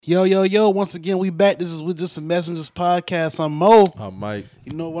Yo, once again, we back. This is with Just a Messengers podcast. I'm Mo. I'm Mike.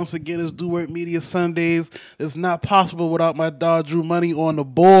 Once again, it's Do Work Media Sundays. It's not possible without my dog Drew Money on the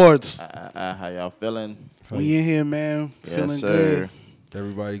boards. How y'all feeling? We in here, man. Yes, Feeling sir. good.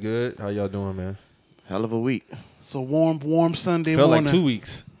 Everybody good? How y'all doing, man? Hell of a week. It's a warm Sunday Felt morning. like 2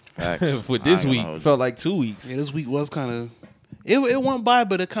 weeks. Facts. With this I ain't week, gonna hold you. felt like 2 weeks. Yeah, this week was kind of... It went by,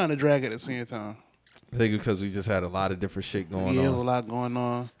 but it kind of dragged at the same time. I think because we just had a lot of different shit going Yeah, there was a on. lot going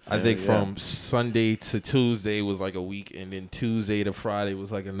on. I think Yeah. from Sunday to Tuesday was like a week, and then Tuesday to Friday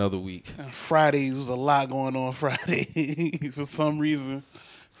was like another week. And Fridays was a lot going on Friday for some reason.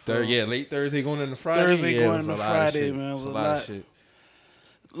 So, Late Thursday going into Friday. Thursday yeah, it going was a into lot of Friday, shit. man. It It was was a a lot lot. of shit.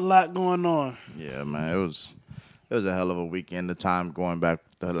 A lot going on. Yeah, man. It was a hell of a weekend. The time going back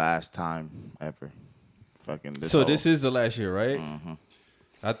the last time ever. Fucking this. So whole- this is the last year, right? Mhm.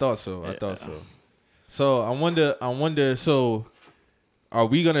 I thought so. I Yeah. thought so. So I wonder. So, are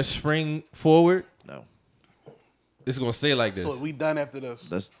we gonna spring forward? No. It's gonna stay like this. So we done after this.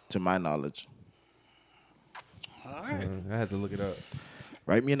 That's to my knowledge. All right. I had to look it up.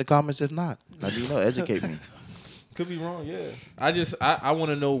 Write me in the comments if not. Let me know. Educate me. Could be wrong, yeah. I want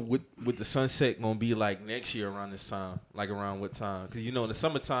to know what the sunset gonna be like next year around this time, like around what time? Because in the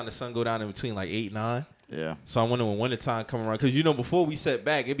summertime the sun go down in between like 8, 9. Yeah. So I wonder when winter time come around. Because before we set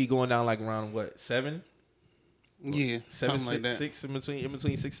back, it be going down like around what 7, Yeah, 7, something like that. 6 in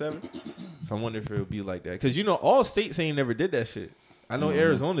between 6, 7. So I wonder if it'll be like that. Because all states ain't never did that shit. I know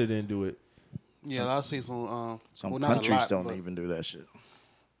Arizona didn't do it. Yeah, I'll say some. Some well, not a countries lot, don't but- even do that shit.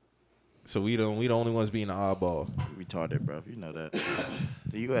 So we the only ones being the oddball. Retarded, bro. You know that.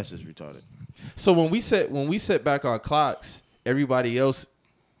 The U.S. is retarded. So when we set back our clocks, everybody else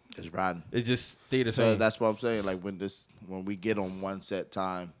It's riding. it just stayed the So same. that's what I'm saying. Like when we get on one set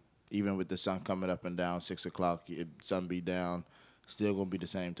time, even with the sun coming up and down, 6 o'clock, sun be down, still gonna be the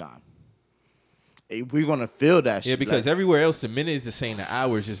same time. We're gonna feel that shit. Yeah, because like, everywhere else the minute is the same, the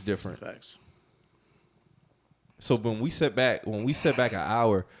hour is just different. facts. So when we set back an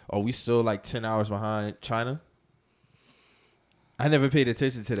hour, are we still like 10 hours behind China? I never paid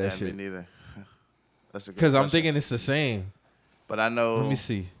attention to that Yeah, shit me neither. That's a good because I'm question. thinking it's the same. But I know. Let me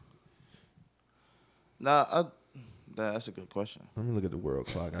see. That's a good question. Let me look at the world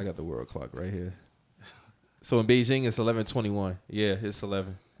clock. I got the world clock right here. So in Beijing it's 11:21. Yeah, it's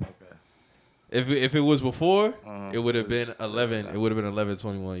 11. Okay. If it was before, it would have been 11. It would have been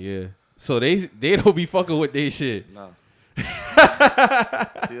 11:21. Yeah. So they don't be fucking with their shit. No. See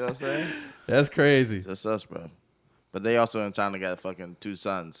what I'm saying? That's crazy. Just us, bro. But they also in China got fucking 2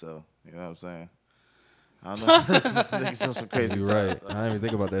 sons, so you know what I'm saying. I don't know. Niggas on some crazy You're times, right. bro. I didn't even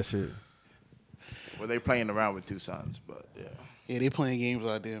think about that shit. Well, they playing around with 2 sons, but yeah. Yeah, they playing games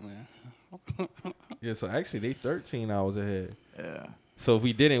out there, man. Yeah. So actually they 13 hours ahead. Yeah. So if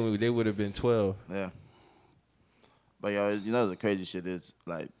we didn't, they would have been 12. Yeah. But yo, the crazy shit is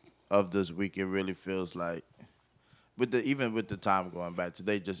like of this week, it really feels like even with the time going back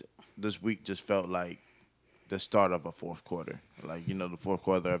today, this week just felt like the start of a fourth quarter. Like the fourth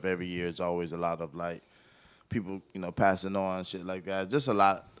quarter of every year is always a lot of like people passing on shit like that. Just a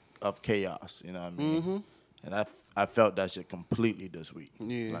lot of chaos. You know what I mean? Mm-hmm. And I felt that shit completely this week.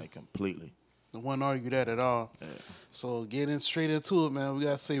 Yeah. Like completely. I wouldn't argue that at all. Yeah. So getting straight into it, man, we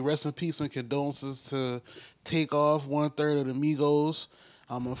gotta say rest in peace and condolences to Takeoff, 1/3 of the Migos.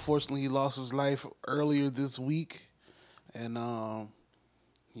 Unfortunately, he lost his life earlier this week, and man,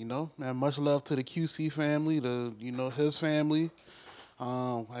 much love to the QC family, his family.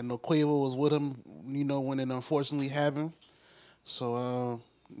 I know Quavo was with him, when it unfortunately happened. So,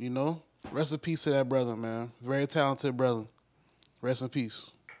 rest in peace to that brother, man. Very talented brother. Rest in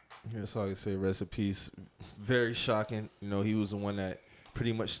peace. That's all I can say. Rest in peace. Very shocking. He was the one that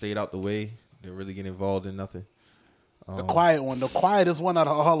pretty much stayed out the way. Didn't really get involved in nothing. The quiet one. The quietest one out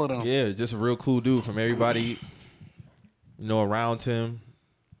of all of them. Yeah, just a real cool dude from everybody, around him.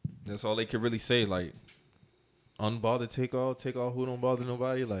 That's all they could really say. Like, unbothered Takeoff who don't bother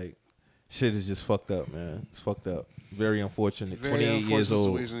nobody. Like, shit is just fucked up, man. It's fucked up. Very unfortunate. Very 28 years unfortunate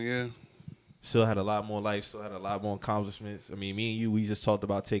old. situation, yeah. Still had a lot more life. Still had a lot more accomplishments. I mean, me and you, we just talked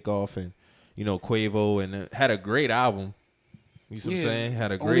about Takeoff and, Quavo, and had a great album. You see what I'm saying?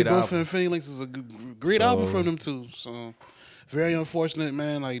 Had a great Only Both album. Infinity Links is a great album from them too. So very unfortunate,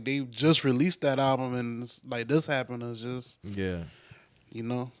 man. Like they just released that album and like this happened. It's just Yeah.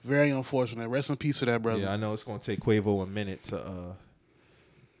 very unfortunate. Rest in peace to that brother. Yeah, I know it's gonna take Quavo a minute to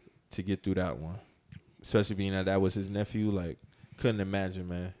get through that one. Especially being that was his nephew. Like, couldn't imagine,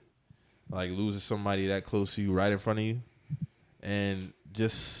 man. Like losing somebody that close to you right in front of you. And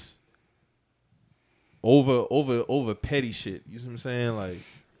just over petty shit. You see what I'm saying? Like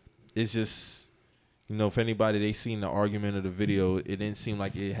it's just, if anybody, they seen the argument of the video, it didn't seem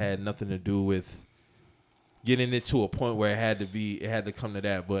like it had nothing to do with getting it to a point where it had to come to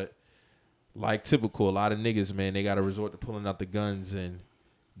that. But like typical, a lot of niggas, man, they got to resort to pulling out the guns and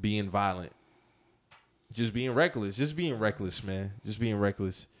being violent. Just being reckless, man. Just being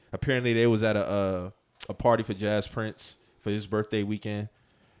reckless. Apparently, they was at a party for Jazz Prince for his birthday weekend.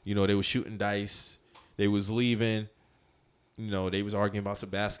 They was shooting dice. They was leaving. They was arguing about some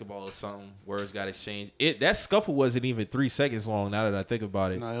basketball or something. Words got exchanged. That scuffle wasn't even 3 seconds long, now that I think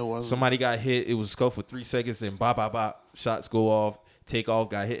about it. No, it wasn't. Somebody got hit. It was a scuffle for 3 seconds. Then bop, bop, bop. Shots go off. Takeoff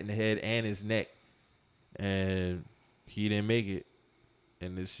got hit in the head and his neck. And he didn't make it.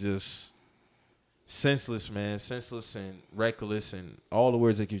 And it's just senseless, man. Senseless and reckless and all the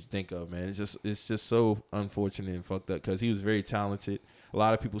words that you think of, man. It's just so unfortunate and fucked up because he was very talented. A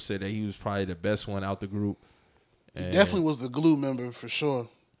lot of people said that he was probably the best one out the group. He definitely was the glue member for sure.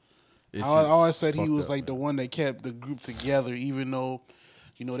 I always said he was like the one that kept the group together, even though,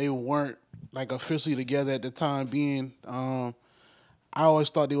 they weren't like officially together at the time being. I always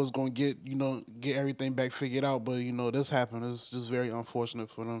thought they was gonna get everything back figured out, but this happened. It's just very unfortunate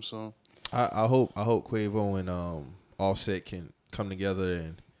for them. So I hope Quavo and Offset can come together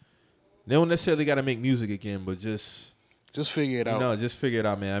and they don't necessarily got to make music again, but just figure it out. No, just figure it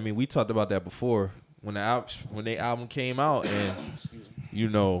out, man. I mean, we talked about that before when the album came out, and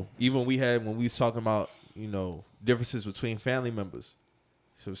even when we was talking about differences between family members.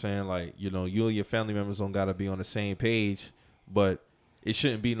 So I'm saying, like, you and your family members don't gotta be on the same page, but it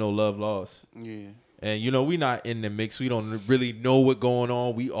shouldn't be no love lost. Yeah. And we not in the mix. We don't really know what's going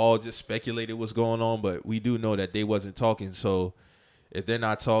on. We all just speculated what's going on, but we do know that they wasn't talking. So if they're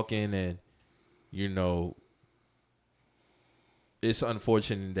not talking, and it's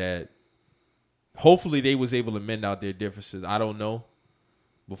unfortunate that hopefully they was able to mend out their differences. I don't know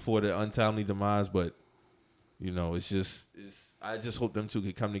before the untimely demise, but I just hope them two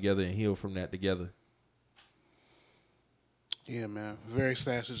could come together and heal from that together. Yeah, man. Very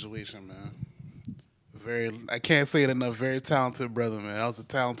sad situation, man. I can't say it enough. Very talented brother, man. I was a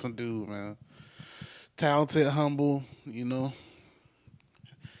talented dude, man. Talented, humble,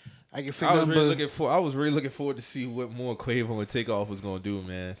 I can say I was really looking forward to see what more Quavo and Takeoff was gonna do,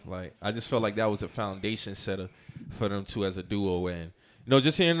 man. Like, I just felt like that was a foundation setter for them two as a duo, and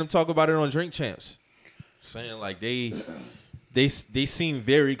just hearing them talk about it on Drink Champs, saying like they seem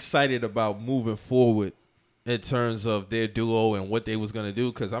very excited about moving forward in terms of their duo and what they was gonna do.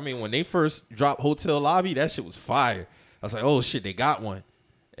 Because I mean, when they first dropped Hotel Lobby, that shit was fire. I was like, oh shit, they got one,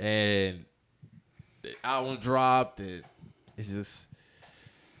 and the album dropped, and it's just.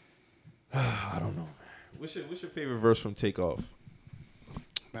 I don't know, man. What's your favorite verse from Takeoff?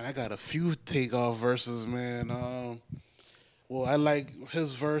 Man, I got a few Takeoff verses, man. Well, I like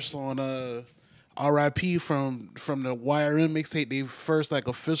his verse on R.I.P. from the YRM mixtape, they first like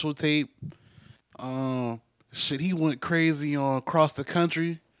official tape. He went crazy on Cross the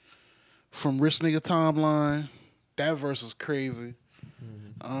Country from Rich Nigga Timeline. That verse is crazy.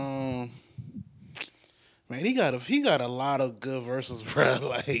 Mm-hmm. Man, he got a lot of good verses, bro.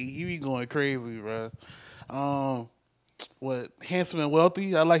 Like, he be going crazy, bro. Handsome and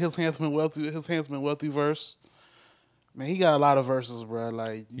Wealthy? I like his Handsome and Wealthy verse. Man, he got a lot of verses, bro.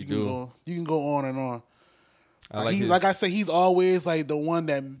 Like, you can go on and on. Like I said, he's always like the one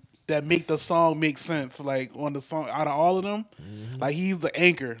that make the song make sense. Like, on the song, out of all of them, like, he's the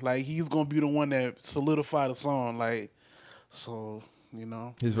anchor. Like, he's gonna be the one that solidify the song. Like, so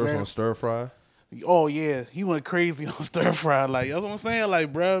his verse on Stir Fry. Oh yeah, he went crazy on Stir Fry. Like, that's what I'm saying.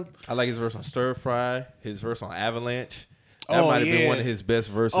 Like, bro, I like his verse on Stir Fry. His verse on Avalanche. That might have been one of his best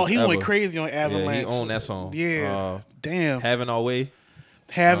verses. Oh, he ever. Went crazy on Avalanche. Yeah, he owned that song. Yeah, damn. Having Our Way.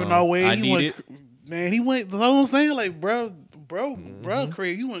 Our Way. I Need It. Man, he went. That's what I'm saying. Like, bro,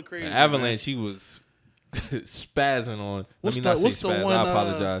 crazy. He went crazy. Avalanche, man. He was spazzing on. Let me not say spaz. One, I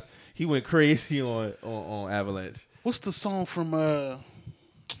apologize. He went crazy on Avalanche. What's the song from?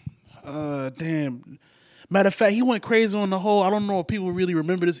 Damn. Matter of fact, he went crazy on the whole. I don't know if people really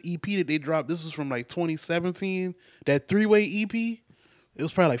remember this EP that they dropped. This is from like 2017. That 3-way EP. It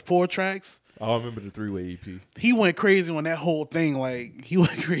was probably like 4 tracks. I remember the 3-way EP. He went crazy on that whole thing. Like, he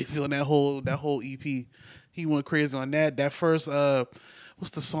went crazy on that whole EP. He went crazy on that. That first what's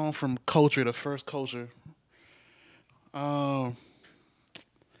the song from Culture? The first Culture. Damn,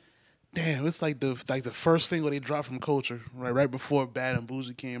 it's like the first single they dropped from Culture, right before Bad and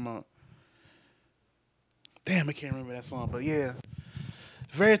Bougie came out. Damn, I can't remember that song, but yeah,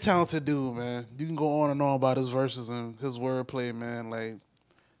 very talented dude, man. You can go on and on about his verses and his wordplay, man. Like,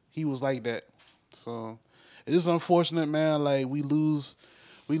 he was like that. So it's just unfortunate, man. Like, we lose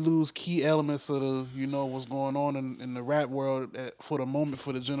we lose key elements of the what's going on in the rap world for the moment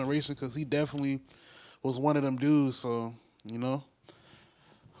for the generation because he definitely was one of them dudes. So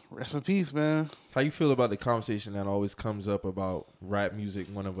rest in peace, man. How you feel about the conversation that always comes up about rap music?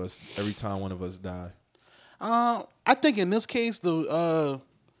 Every time one of us die. I think in this case the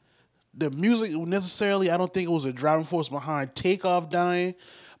music necessarily. I don't think it was a driving force behind Takeoff dying,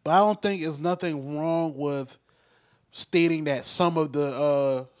 but I don't think there's nothing wrong with stating that some of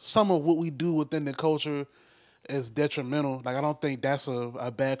what we do within the culture is detrimental. Like I don't think that's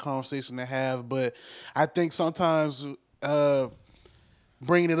a bad conversation to have, but I think sometimes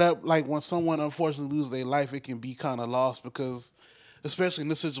bringing it up, like when someone unfortunately loses their life, it can be kind of lost because, especially in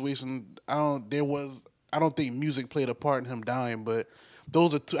this situation, I don't think music played a part in him dying, but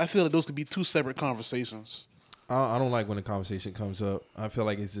those are two. I feel like those could be two separate conversations. I don't like when the conversation comes up. I feel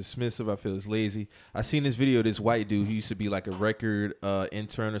like it's dismissive. I feel it's lazy. I seen this video of this white dude who used to be like a record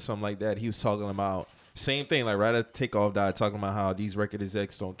intern or something like that. He was talking about same thing, like right at Takeoff died, talking about how these record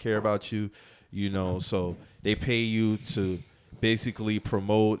execs don't care about you, so they pay you to basically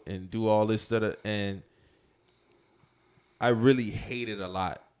promote and do all this stuff. And I really hate it a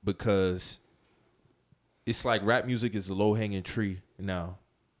lot because it's like rap music is a low-hanging tree now.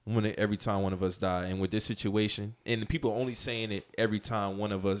 Every time one of us die, and with this situation, and people only saying it every time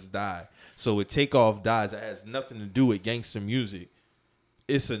one of us die. So with Takeoff dies, it has nothing to do with gangster music.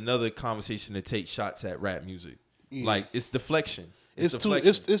 It's another conversation to take shots at rap music. Yeah. Like it's deflection. It's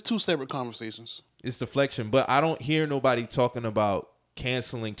two separate conversations. It's deflection, but I don't hear nobody talking about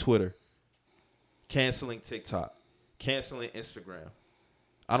canceling Twitter, canceling TikTok, canceling Instagram.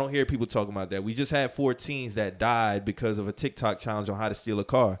 I don't hear people talking about that. We just had 4 teens that died because of a TikTok challenge on how to steal a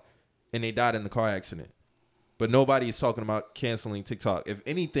car, and they died in a car accident. But nobody is talking about canceling TikTok. If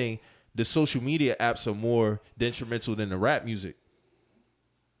anything, the social media apps are more detrimental than the rap music.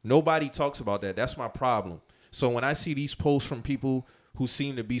 Nobody talks about that. That's my problem. So when I see these posts from people who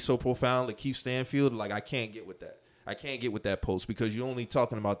seem to be so profound, like Keith Stanfield, like I can't get with that. I can't get with that post because you're only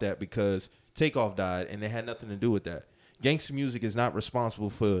talking about that because Takeoff died, and it had nothing to do with that. Gangsta music is not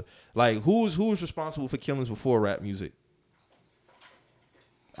responsible for, like, who was responsible for killings before rap music?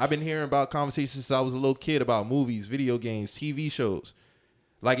 I've been hearing about conversations since I was a little kid about movies, video games, TV shows.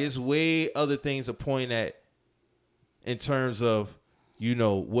 Like, it's way other things to point at in terms of,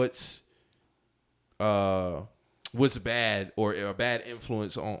 what's bad or a bad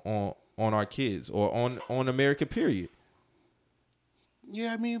influence on our kids or on America, period.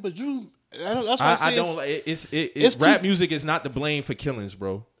 Yeah, I mean, but that's what I don't. It's rap music is not to blame for killings,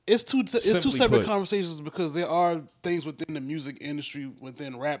 bro. It's two separate conversations because there are things within the music industry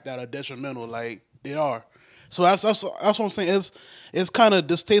within rap that are detrimental. Like they are. So that's what I'm saying. It's kind of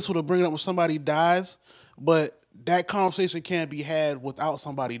distasteful to bring it up when somebody dies, but that conversation can't be had without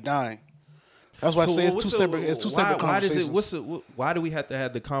somebody dying. That's why I say it's two separate conversations. Why do we have to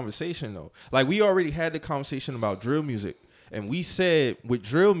have the conversation though? Like we already had the conversation about drill music. And we said with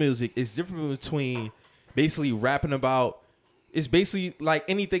drill music, it's different between basically rapping about, it's basically like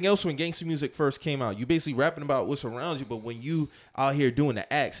anything else when gangster music first came out. You basically rapping about what's around you, but when you out here doing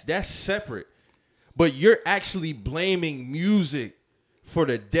the acts, that's separate. But you're actually blaming music for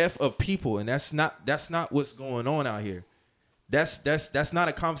the death of people, and that's not what's going on out here. That's not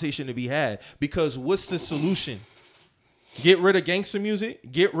a conversation to be had because what's the solution? Get rid of gangster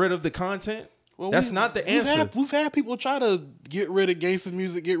music? Get rid of the content? Well, that's not the answer. We've had people try to get rid of gangster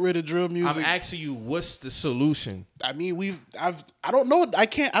music, get rid of drill music. I'm asking you, what's the solution? I mean, I don't know. I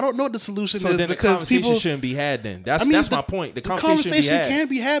don't know what the solution is then because the conversation people shouldn't be had. Then that's my point. The conversation can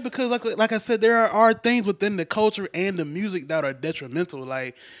be had because, like I said, there are things within the culture and the music that are detrimental.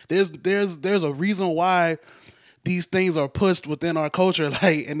 Like there's a reason why these things are pushed within our culture.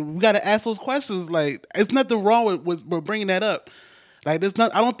 Like, and we got to ask those questions. Like, it's nothing wrong with bringing that up. Like there's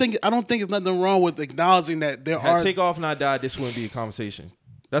not. I don't think it's nothing wrong with acknowledging that there are. Takeoff not died, this wouldn't be a conversation.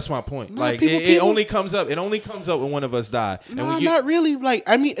 That's my point. No, like it only comes up. It only comes up when one of us die. No, not really. Like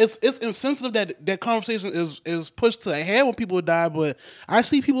I mean, it's insensitive that conversation is pushed to a head when people die. But I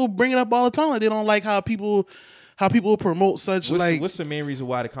see people bring it up all the time. Like they don't like how people promote such. What's the main reason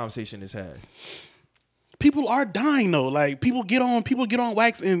why the conversation is had? People are dying though. Like people get on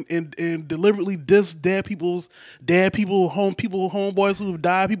wax and deliberately diss dead people, homeboys who've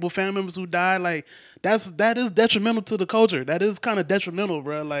died, family members who died. Like that is detrimental to the culture. That is kind of detrimental,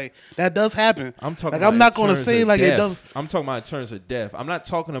 bro. Like that does happen. I'm talking. Like I'm not gonna say like death. It does. I'm talking about in terms of death. I'm not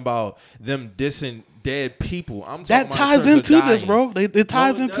talking about them dissing dead people. I'm talking that about ties in into this, bro. It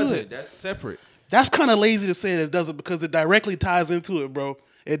ties into it. That's separate. That's kind of lazy to say that it doesn't because it directly ties into it, bro.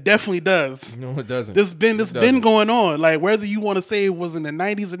 It definitely does. No, it doesn't. This been doesn't. going on. Like whether you want to say it was in the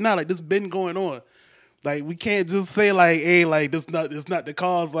 90s or not, like this been going on. Like we can't just say like, hey, like it's not the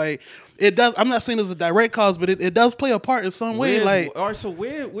cause. Like it does. I'm not saying it's a direct cause, but it does play a part in some way. Like, all right, so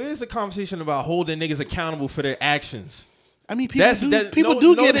where's the conversation about holding niggas accountable for their actions? I mean, people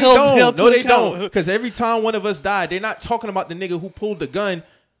No, get they held don't. to No, they account. don't. Because every time one of us died, they're not talking about the nigga who pulled the gun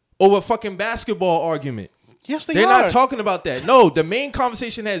over a fucking basketball argument. Yes, They're are. not talking about that. No, the main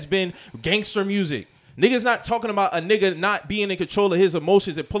conversation has been gangster music. Niggas not talking about a nigga not being in control of his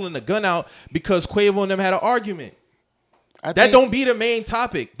emotions and pulling the gun out because Quavo and them had an argument. That don't be the main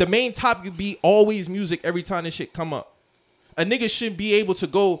topic. The main topic be always music every time this shit come up. A nigga shouldn't be able to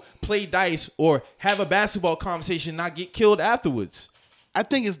go play dice or have a basketball conversation and not get killed afterwards. I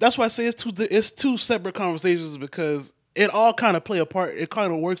think that's why I say it's two separate conversations because it all kind of play a part. It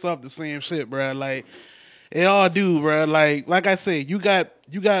kind of works off the same shit, bro. Like it all do, bro. Like I say, you got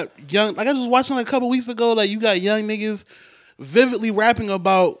young. Like I was just watching a couple weeks ago. Like you got young niggas vividly rapping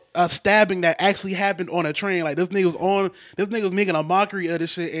about a stabbing that actually happened on a train. Like this nigga was making a mockery of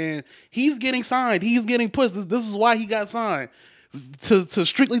this shit, and he's getting signed. He's getting pushed. This is why he got signed to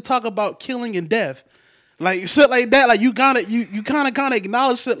strictly talk about killing and death. Like shit like that. Like you kind of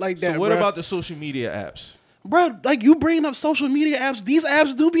acknowledge shit like that. So what bruh. about the social media apps? Bro, like you bringing up social media apps, these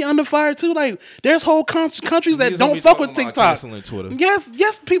apps do be under fire too. Like there's whole countries that Niggas don't be fuck talking with about TikTok. canceling Twitter.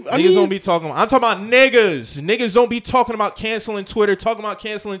 Yes, people. Niggas don't be talking about. I'm talking about niggas. Niggas don't be talking about canceling Twitter. Talking about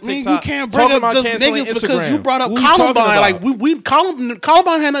canceling TikTok. You can't bring talking up about just canceling niggas Instagram. because you brought up Who you talking Columbine. about? Like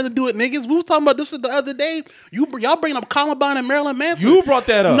Columbine had nothing to do with niggas. We was talking about this the other day. Y'all bringing up Columbine and Marilyn Manson. You brought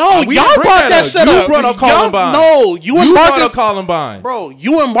that up. No, We y'all didn't bring brought that up. shit You up. brought up Columbine. No, you and brought Marcus. up Columbine. Bro,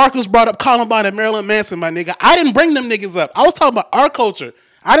 you and Marcus brought up Columbine and Marilyn Manson, my nigga. I didn't bring them niggas up. I was talking about our culture.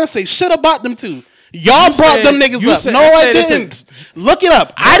 I didn't say shit about them two. Y'all brought them niggas up. No, I didn't. Look it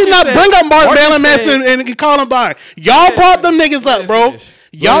up. I did not bring up Marilyn Manson and Columbine. Y'all brought them niggas up, bro.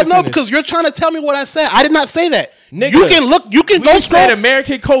 Y'all know because you're trying to tell me what I said. I did not say that. Nigga, you can look. You can go said scroll.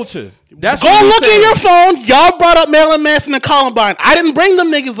 American culture. That's Go what look said. in your phone. Y'all brought up Marilyn Manson and Columbine. I didn't bring them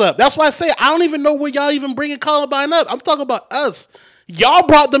niggas up. That's why I say I don't even know where y'all even bringing Columbine up. I'm talking about us. Y'all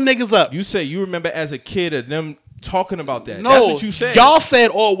brought them niggas up. You say you remember as a kid of them talking about that. No, that's what you said. Y'all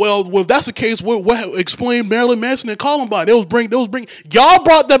said, "Oh well, if that's the case, what explain Marilyn Manson and Columbine?" Those bring. Y'all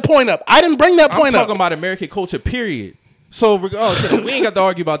brought that point up. I didn't bring that point up. I'm talking about American culture. Period. So regardless, we ain't got to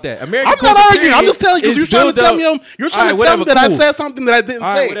argue about that. American I'm culture, not arguing. I'm period, just telling you is because you're trying to tell built me. You're trying to tell me that I said something that I didn't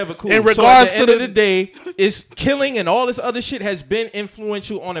All say. right, whatever, cool. In So regards at the to end of the day, it's killing and all this other shit has been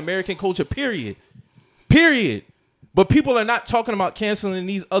influential on American culture. Period. But people are not talking about canceling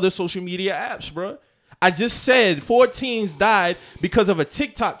these other social media apps, bro. I just said 4 teens died because of a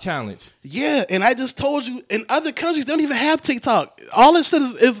TikTok challenge. Yeah, and I just told you in other countries they don't even have TikTok. All this shit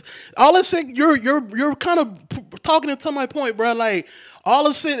is all this shit. You're kind of talking into my point, bro. Like all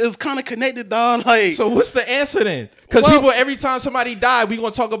this shit is kind of connected, dog. Like So what's the answer then? Because people, every time somebody died, we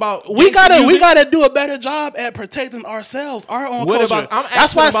gonna talk about we gotta do a better job at protecting ourselves, our own What culture. about? I'm That's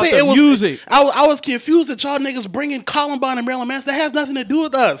asking why I about say the it was music. I was confused that y'all niggas bringing Columbine and Marilyn Manson. That has nothing to do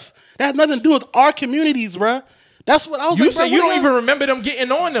with us. That has nothing to do with our communities, bro. That's what I was. You like, say bro, you what don't y'all- even remember them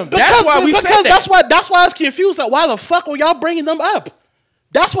getting on them. Because- That's why we said that. That's why I was confused. Like, why the fuck were y'all bringing them up?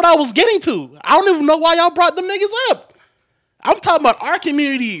 That's what I was getting to. I don't even know why y'all brought them niggas up. I'm talking about our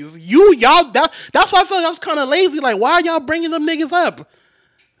communities. That's why I feel like I was kind of lazy. Like, why are y'all bringing them niggas up?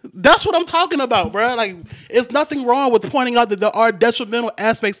 That's what I'm talking about, bro. Like, it's nothing wrong with pointing out that there are detrimental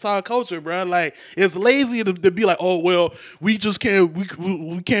aspects to our culture, bro. Like, it's lazy to be like, oh well, we just can't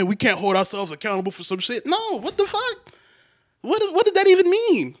we can't hold ourselves accountable for some shit. No, what the fuck? What did that even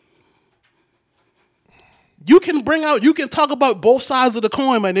mean? You can talk about both sides of the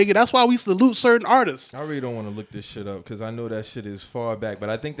coin, my nigga. That's why we salute certain artists. I really don't want to look this shit up because I know that shit is far back,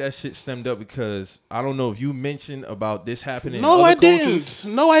 but I think that shit stemmed up because I don't know if you mentioned about this happening. No, in I other didn't. cultures.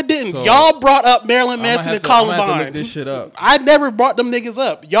 No, I didn't. So, Y'all brought up Marilyn I'ma Manson have and to- I'ma have to Columbine. look this shit up. I never brought them niggas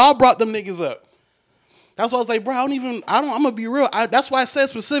up. Y'all brought them niggas up. That's why I was like, bro, I'm gonna be real. That's why I said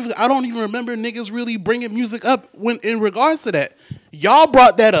specifically, I don't even remember niggas really bringing music up when in regards to that. Y'all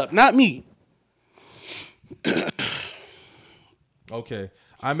brought that up, not me. Okay.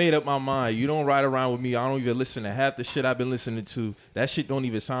 I made up my mind. You don't ride around with me. I don't even listen to half the shit I've been listening to. That shit don't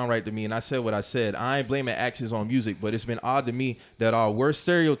even sound right to me. And I said what I said. I ain't blaming actions on music, but it's been odd to me that our worst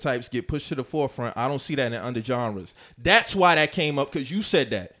stereotypes get pushed to the forefront. I don't see that in other genres. That's why that came up, because you said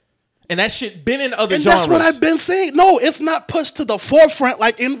that. and that shit been in other And genres. that's what I've been saying. No, it's not pushed to the forefront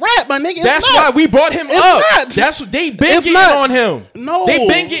like in rap, my nigga. That's why we brought him It's up. not. That's what they been It's getting not. on him. No. They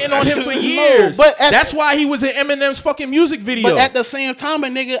been getting on him for No, years. but That's why he was in Eminem's fucking music video. But at the same time, my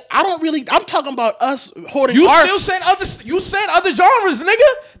nigga, I'm talking about us holding You our... still said other genres, nigga.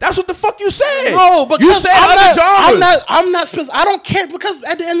 That's what the fuck you said. No, because you said other genres. I'm not specific. I don't care because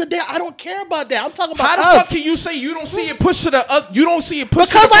at the end of the day, I don't care about that. I'm talking about How the us. fuck can you say you don't see it push to the you don't see it push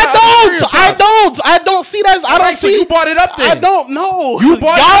Because to the I don't see that. I don't Alright, so see. you brought it up then. I don't know. You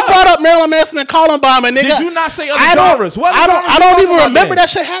brought it Y'all up. brought up Marilyn Manson and Columbine, my nigga. Did you not say other I don't- genres? What I other don't. genres I you don't talking even about remember then? that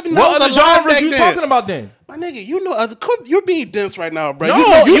shit happening. I What was other alive genres back you then. talking about then? My nigga, you know other. You're being dense right now, bro. No,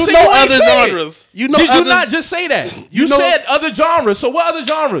 you said know you ain't other say it. genres. You know Did other, you not just say that? You know- said other genres. So what other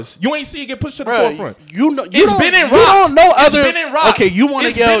genres? You ain't see it get pushed to the Bruh, forefront. You know, It's been in rock. You don't know It's other. been in rock. Okay, you want to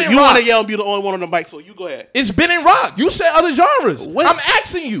It's yell. been in You want to rock. yell and be the only one on the mic. So you go ahead. It's been in rock. You said other genres. Wait. I'm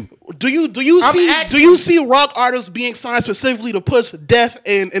asking you. Do you I'm see asking do you you. see rock artists being signed specifically to push death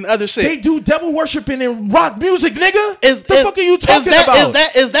and other shit? They do devil worshiping in rock music, nigga. The fuck are you talking that,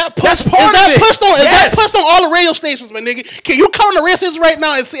 about? Is that pushed? That's part is that of it. pushed on? Is Yes. that pushed on all the radio stations, my nigga? Can you come on the radio stations right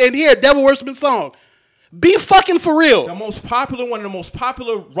now and hear a devil worshiping song? Be fucking for real. The most popular, one of the most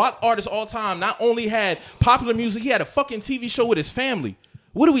popular rock artists all time, not only had popular music, he had a fucking TV show with his family.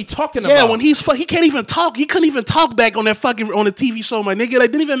 What are we talking about? Yeah, when he can't even talk. He couldn't even talk back on that fucking on the TV show, my nigga. Like,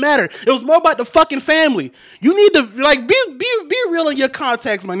 didn't even matter. It was more about the fucking family. You need to like be real in your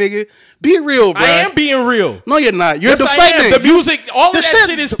context, my nigga. Be real, bro. I am being real. No, you're not. You're Yes, I deflecting. am. The music, all of The that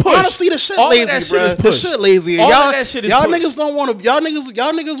shit is pushed. Honestly, the shit all lazy, of that shit bro. is The pushed. shit lazy. All y'all, of that shit is y'all pushed. niggas don't want to. Y'all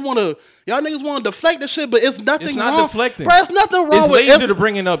niggas want to. Y'all niggas want to deflect the shit, but it's nothing It's not wrong. deflecting. Bro, it's nothing wrong It's with lazy to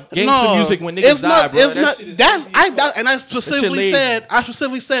bringing up gangster music when niggas it's die, not, bro. It's That not, shit is that's, lazy as fuck. and I shit specifically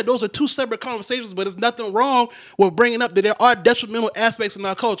lazy. said those are two separate conversations, but there's nothing wrong with bringing up that there are detrimental aspects in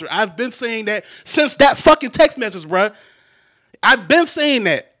our culture. I've been saying that since that fucking text message, bro. I've been saying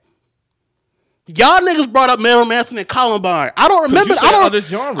that. Y'all niggas brought up Marilyn Manson and Columbine. I don't remember. you said other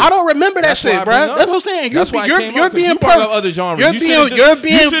genres. I don't remember that That's why shit, I bro. bring up. That's what I'm saying. That's why I came You're up, 'cause being you brought up other genres. You're You being should've just- you're you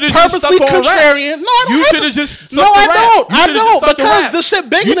being should've just purposely stuck on rap. contrarian. No, I don't. You have should've to- just No, stuck to I rap. don't. You I should've just don't stuck to because rap. the shit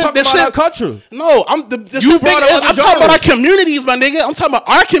bigger You than talking the about shit. our culture. No, the You shit brought bigger. up other I'm talking about our genres. communities, my nigga. I'm talking about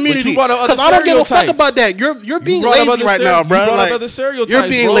our community. brought up other Because I don't give a fuck stereotypes. about that. You're being brought up lazy other right stere- now, you bro. brought up Like, other stereotypes, you're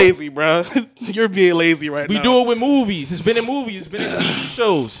being bro. lazy, bro. You're being lazy right We now. do it with movies. It's been in movies. It's been in TV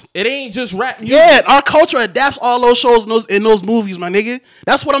shows. It ain't just rap music. Yeah, our culture adapts all those shows in those movies, my nigga.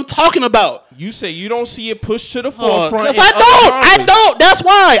 That's what I'm talking about. You say you don't see it pushed to the forefront. Because in I other genres. don't. That's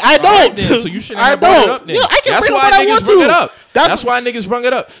why I All right, don't. then. So you shouldn't I have brought it don't. up then. Yeah, I can That's bring why up what I niggas want bring to. it up. That's That's why niggas bring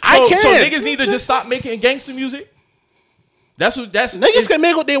it up. So, I can. So niggas need to just stop making gangster music. That's Niggas can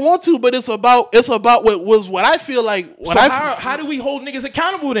make what they want to, but it's about what I feel like. So how do we hold niggas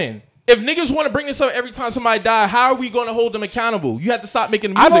accountable then? If niggas want to bring this up every time somebody die, how are we going to hold them accountable? You have to stop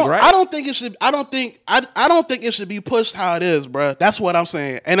making the music, right? I don't think it should. I don't think it should be pushed how it is, bro. That's what I'm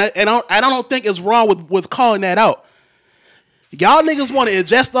saying, and I don't think it's wrong with calling that out. Y'all niggas want to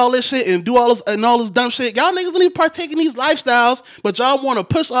ingest all this shit and do all this dumb shit. Y'all niggas don't even partake in these lifestyles, but y'all want to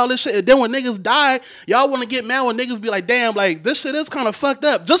push all this shit. And then when niggas die, y'all want to get mad when niggas be like, damn, like this shit is kind of fucked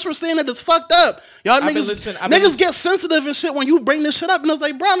up. Just for saying that it's fucked up. Y'all niggas get sensitive and shit when you bring this shit up. And it's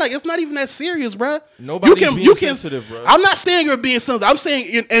like, bro, like it's not even that serious, bro. Nobody's being sensitive, bro. I'm not saying you're being sensitive. I'm saying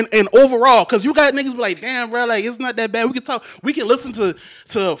in overall, because you got niggas be like, damn, bro, like it's not that bad. We can talk. We can listen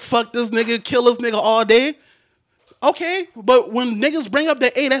to fuck this nigga, kill this nigga all day. Okay, but when niggas bring up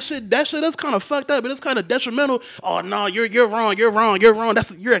that, hey, that shit is kind of fucked up, and it's kind of detrimental. Oh no, you're wrong. You're wrong. You're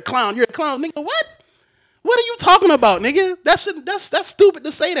a clown. You're a clown, nigga. What? What are you talking about, nigga? That's stupid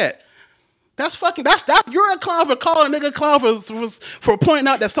to say that. That's you're a clown for calling a nigga a clown for pointing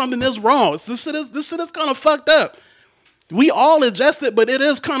out that something is wrong. This shit is kind of fucked up. We all adjust it, but it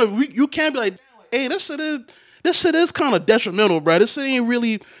is kind of you can't be like, hey, this shit is kind of detrimental, bro. This shit ain't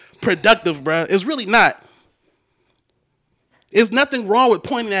really productive, bro. It's really not. There's nothing wrong with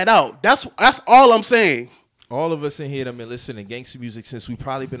pointing that out. That's all I'm saying. All of us in here have been listening to gangster music since we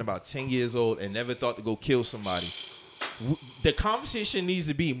probably been about 10 years old and never thought to go kill somebody. The conversation needs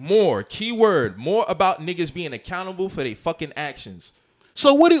to be more, keyword, more about niggas being accountable for their fucking actions.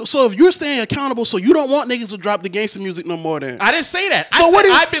 So if you're saying accountable, so you don't want niggas to drop the gangster music no more then? I didn't say that. So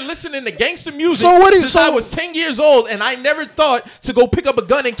I've been listening to gangster music since I was 10 years old, and I never thought to go pick up a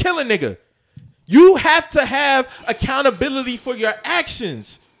gun and kill a nigga. You have to have accountability for your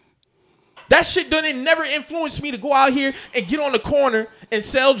actions. That shit done never influenced me to go out here and get on the corner and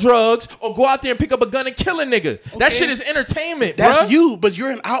sell drugs or go out there and pick up a gun and kill a nigga. Okay. That shit is entertainment, bro. That's you, but you're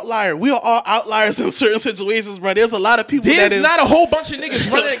an outlier. We are all outliers in certain situations, bro. There's a lot of people There's not a whole bunch of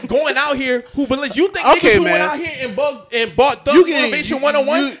niggas going out here who believe. You think niggas who went out here and bought Thug Motivation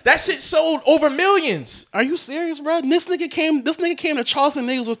 101, that shit sold over millions. Are you serious, bro? This nigga came to Charleston,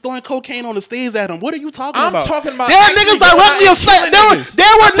 niggas was throwing cocaine on the stage at him. What are you talking about? I'm talking about there were niggas directly affected.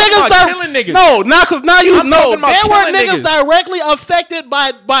 There were niggas that niggas. No, not because now you know. There were niggas niggas directly affected by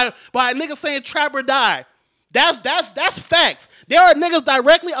a nigga saying trap or die. That's facts. There are niggas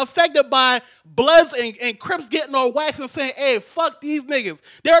directly affected by Bloods and Crips getting on wax and saying, hey, fuck these niggas.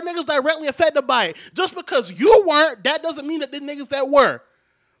 There are niggas directly affected by it. Just because you weren't, that doesn't mean that the niggas that were.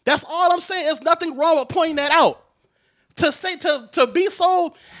 That's all I'm saying. There's nothing wrong with pointing that out. To say to be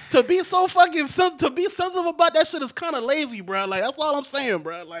so fucking to be sensitive about that shit is kind of lazy, bro. Like that's all I'm saying,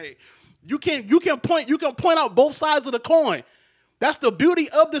 bro. Like you can point out both sides of the coin. That's the beauty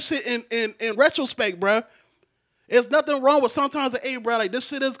of the shit in retrospect, bro. There's nothing wrong with sometimes hey, bro, like this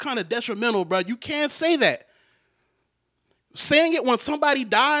shit is kind of detrimental, bro. You can't say that. Saying it when somebody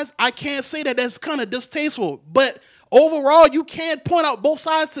dies, I can't say that. That's kind of distasteful. But overall, you can't point out both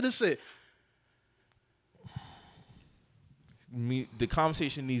sides to this shit. The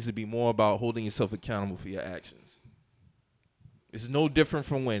conversation needs to be more about holding yourself accountable for your actions. It's no different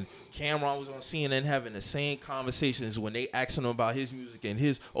from when Cameron was on CNN having the same conversations when they asking him about his music and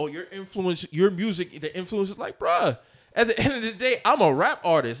your music, the influence is like, bruh, at the end of the day, I'm a rap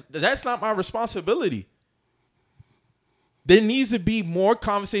artist. That's not my responsibility. There needs to be more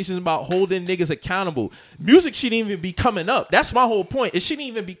conversations about holding niggas accountable. Music shouldn't even be coming up. That's my whole point. It shouldn't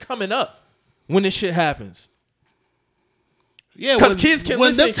even be coming up when this shit happens. Yeah, because kids can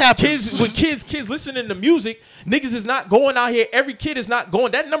listen. This happens. Kids listening to music, niggas is not going out here. Every kid is not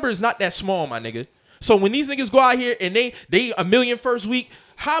going. That number is not that small, my nigga. So when these niggas go out here and they a million first week,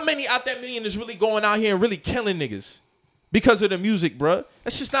 how many out that million is really going out here and really killing niggas because of the music, bruh?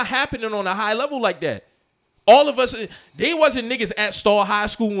 That's just not happening on a high level like that. All of us, they wasn't niggas at Stall High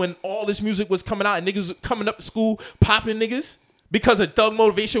School when all this music was coming out and niggas was coming up to school popping niggas. Because of Thug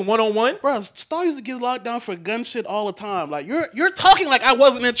Motivation 101? Bro, Star used to get locked down for gun shit all the time. Like, you're talking like I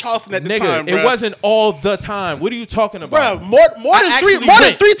wasn't in Charleston at the time, bro. It wasn't all the time. What are you talking about? Bro, more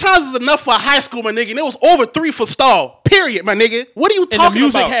than three times is enough for high school, my nigga. And it was over 3 for Star. Period, my nigga. What are you talking about? And the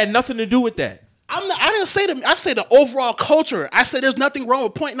music had nothing to do with that. I didn't say I said the overall culture. I said there's nothing wrong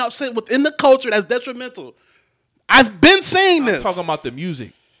with pointing out shit within the culture that's detrimental. I've been saying this. I'm talking about the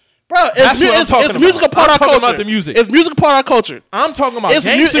music. Bro, it's music a part of our culture. I'm talking about the music. It's music a part of our culture. I'm talking about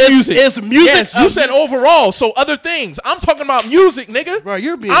gangsta music. It's music. Yes, you said overall, so other things. I'm talking about music, nigga. Bro,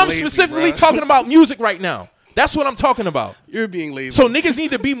 you're being lazy, I'm specifically talking about music right now. That's what I'm talking about. You're being lazy. So niggas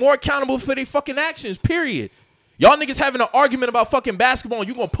need to be more accountable for their fucking actions, period. Y'all niggas having an argument about fucking basketball and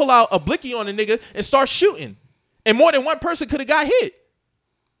you gonna pull out a blicky on a nigga and start shooting. And more than one person could have got hit.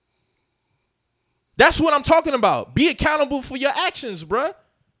 That's what I'm talking about. Be accountable for your actions, bruh.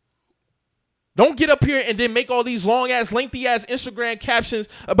 Don't get up here and then make all these long-ass, lengthy-ass Instagram captions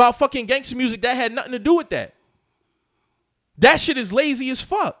about fucking gangster music that had nothing to do with that. That shit is lazy as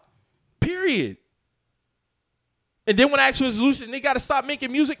fuck. Period. And then when I ask for a solution, they got to stop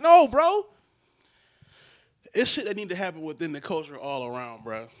making music. No, bro. It's shit that need to happen within the culture all around,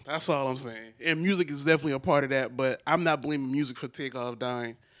 bro. That's all I'm saying. And music is definitely a part of that, but I'm not blaming music for Takeoff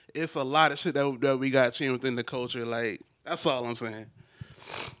dying. It's a lot of shit that we got changed within the culture. Like, that's all I'm saying.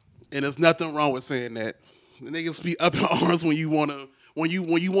 And there's nothing wrong with saying that. The niggas be up in arms when you wanna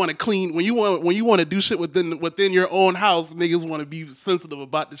clean, when you wanna do shit within your own house. Niggas wanna be sensitive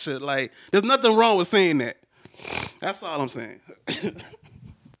about the shit. Like, there's nothing wrong with saying that. That's all I'm saying.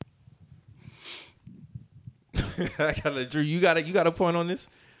 Drew, you got a point on this?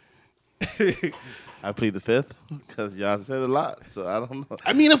 I plead the fifth because y'all said a lot, so I don't know.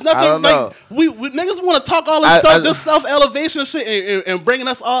 I mean, it's nothing like we niggas want to talk all this stuff, this self-elevation shit and bringing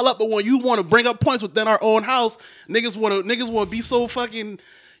us all up, but when you want to bring up points within our own house, niggas want to be so fucking,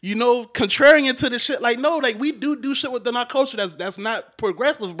 contrarian to this shit. Like, no, like we do shit within our culture that's not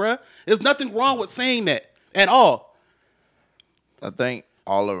progressive, bruh. There's nothing wrong with saying that at all. I think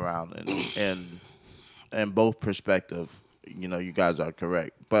all around and both perspective, you guys are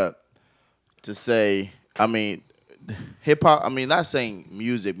correct, but. To say, I mean, hip hop. I mean, not saying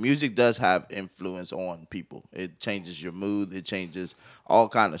music. Music does have influence on people. It changes your mood. It changes all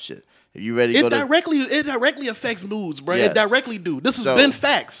kind of shit. If you ready to it directly affects moods, bro. Yes. It directly do. This has been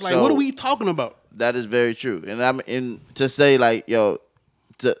facts. Like, what are we talking about? That is very true. And to say like, yo,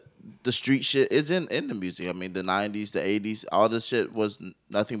 the street shit is in the music. I mean, the 90s, the 80s, all this shit was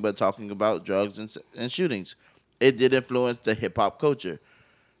nothing but talking about drugs and shootings. It did influence the hip hop culture.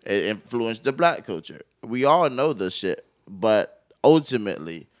 It influenced the black culture. We all know this shit, but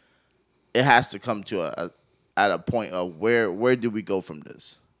ultimately, it has to come to a point of where do we go from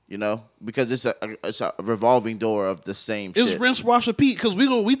this? You know, because it's a revolving door of the same It's shit. rinse, wash, repeat. Because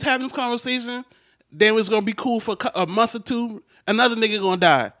we having this conversation, then it's gonna be cool for a month or two. Another nigga gonna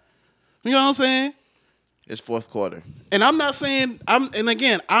die. You know what I'm saying? It's fourth quarter. And I'm not saying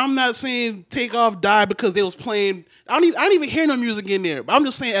I'm not saying Takeoff died because they was playing. I don't even hear no music in there. But I'm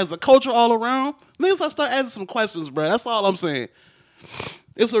just saying, as a culture all around, niggas I start asking some questions, bro. That's all I'm saying.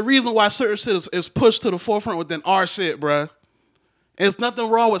 It's a reason why certain shit is pushed to the forefront within our shit, bro. There's nothing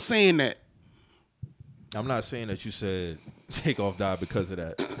wrong with saying that. I'm not saying that you said Takeoff died because of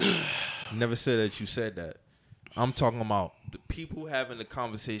that. Never said that you said that. I'm talking about the people having the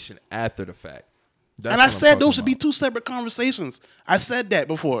conversation after the fact. That's And I what I'm said talking those should be about. two separate conversations. I said that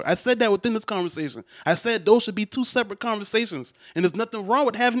before. I said that within this conversation. I said those should be two separate conversations. And there's nothing wrong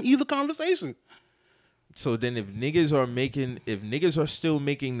with having either conversation. So then if niggas are still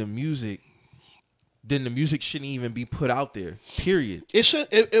making the music, then the music shouldn't even be put out there. Period. It should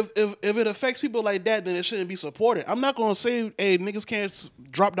if it affects people like that, then it shouldn't be supported. I'm not gonna say, hey, niggas can't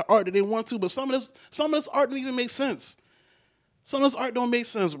drop the art that they want to, but some of this art doesn't even make sense. Some of this art don't make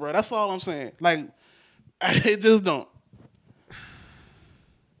sense, bro. That's all I'm saying. Like, it just don't.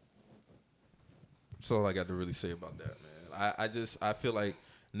 That's all I got to really say about that, man. I feel like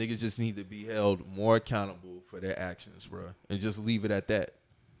niggas just need to be held more accountable for their actions, bro, and just leave it at that.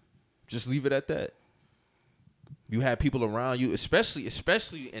 Just leave it at that. You have people around you, especially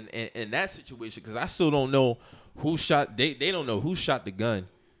in that situation, because I still don't know who shot. They don't know who shot the gun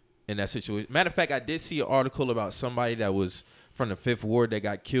in that situation. Matter of fact, I did see an article about somebody that was from the Fifth Ward that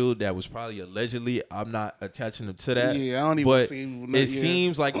got killed. That was probably allegedly. I'm not attaching them to that. Yeah, I don't even but see. it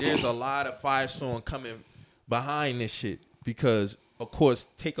seems like there's a lot of firestorm coming behind this shit because, of course,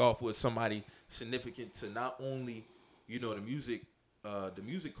 Takeoff was somebody significant to not only the music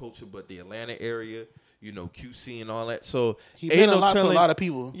culture, but the Atlanta area. QC and all that. So He meant a lot to a lot of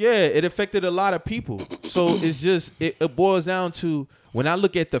people. Yeah, it affected a lot of people. So it's just it boils down to when I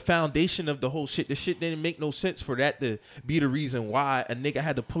look at the foundation of the whole shit. The shit didn't make no sense for that to be the reason why a nigga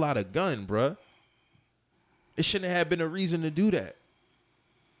had to pull out a gun, bruh. It shouldn't have been a reason to do that.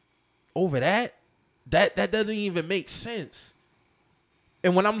 Over that doesn't even make sense.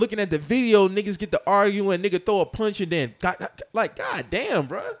 And when I'm looking at the video, niggas get to arguing, nigga throw a punch and then god damn,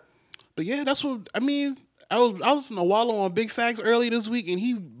 bruh. But yeah, that's what I mean. I was in a wallow on Big Facts earlier this week, and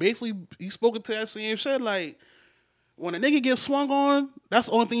he spoke into that same shit. Like, when a nigga gets swung on, that's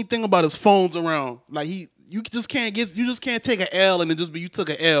the only thing you think about is phones around. Like, you just can't take an L and it just be you took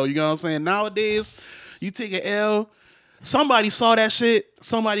an L. You know what I'm saying? Nowadays, you take an L. Somebody saw that shit.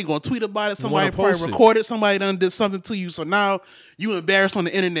 Somebody gonna tweet about it. Somebody probably recorded. Somebody done did something to you. So now you embarrassed on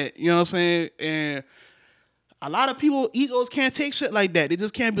the internet. You know what I'm saying? And a lot of people egos can't take shit like that. They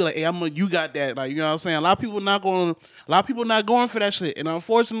just can't be like, "Hey, you got that." Like, you know what I'm saying? A lot of people not going for that shit. And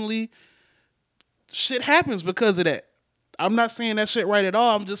unfortunately, shit happens because of that. I'm not saying that shit right at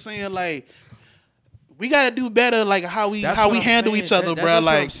all. I'm just saying, like, we gotta do better, like how we handle each other, bro.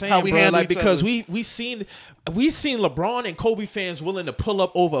 Like how we handle each because other. we seen LeBron and Kobe fans willing to pull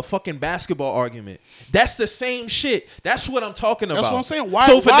up over a fucking basketball argument. That's the same shit. That's what I'm talking about. That's what I'm saying.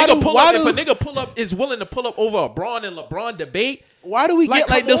 If a nigga pull up is willing to pull up over a Braun and LeBron debate, why do we get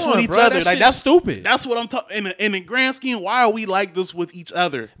like this with each other? Like that's stupid. That's what I'm talking. In the grand scheme, why are we like this with each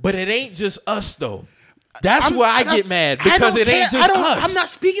other? But it ain't just us though. That's why I get mad because it ain't just us. I'm not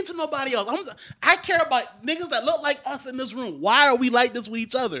speaking to nobody else. I care about niggas that look like us in this room. Why are we like this with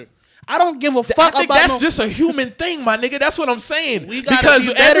each other? I don't give a fuck about. I think that's just a human thing, my nigga. That's what I'm saying. We gotta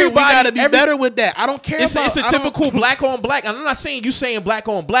be better. We gotta be better with that. I don't care. It's a typical black on black. I'm not saying you saying black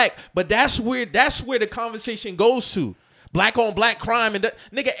on black, but that's where the conversation goes to. Black on black crime and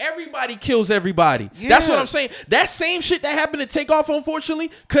nigga, everybody kills everybody. Yeah. That's what I'm saying. That same shit that happened to Takeoff,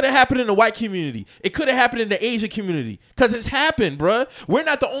 unfortunately, could have happened in the white community. It could have happened in the Asian community. Because it's happened, bruh. We're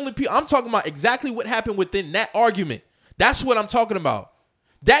not the only people. I'm talking about exactly what happened within that argument. That's what I'm talking about.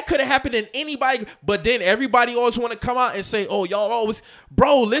 That could have happened in anybody, but then everybody always want to come out and say, oh, y'all always...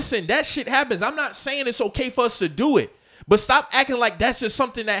 Bro, listen, that shit happens. I'm not saying it's okay for us to do it, but stop acting like that's just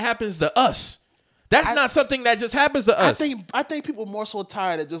something that happens to us. That's not something that just happens to us. I think people are more so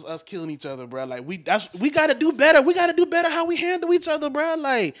tired of just us killing each other, bro. Like we gotta do better. We gotta do better how we handle each other, bro.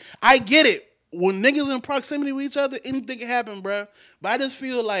 Like I get it. When niggas in proximity with each other, anything can happen, bro. But I just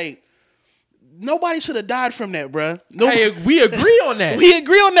feel like nobody should have died from that, bruh. No, Hey, we agree on that. we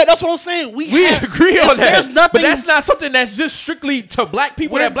agree on that. That's what I'm saying. We agree on that. There's nothing. But that's not something that's just strictly to black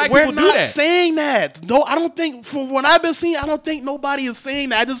people. That black people do We're not that. saying that. No, I don't think. From what I've been seeing, I don't think nobody is saying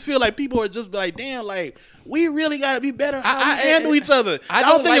that. I just feel like people are just like, damn, like we really got to be better how we handle each other. I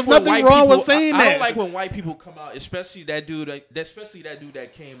don't think when there's nothing white wrong people, with saying I that. don't like when white people come out, especially that dude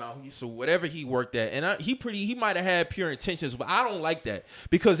that came out. So whatever he worked at, and he might have had pure intentions, but I don't like that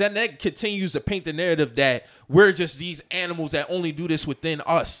because that continues to paint the narrative that we're just these animals that only do this within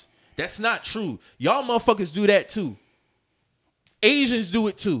us. That's not true. Y'all motherfuckers do that too. Asians do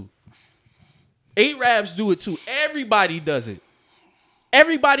it too. Arabs do it too. Everybody does it.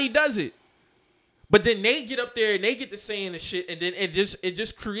 Everybody does it. But then they get up there and they get to saying the shit, and then it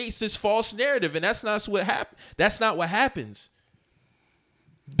just creates this false narrative, and that's not what happens. That's not what happens.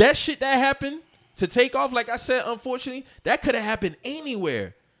 That shit that happened to take off, like I said, unfortunately, that could have happened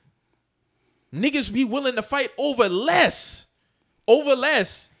anywhere. Niggas be willing to fight over less,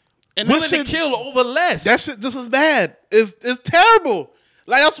 and willing to kill over less. That shit just as bad. It's terrible.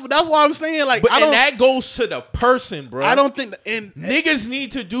 Like that's why I'm saying like But and that goes to the person, bro. I don't think and niggas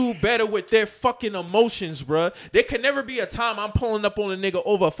need to do better with their fucking emotions, bro. There can never be a time I'm pulling up on a nigga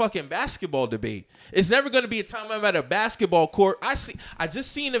over a fucking basketball debate. It's never gonna be a time I'm at a basketball court. I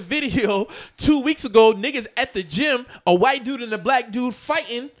just seen a video 2 weeks ago. Niggas at the gym, a white dude and a black dude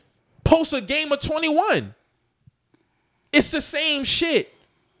fighting, post a game of 21. It's the same shit.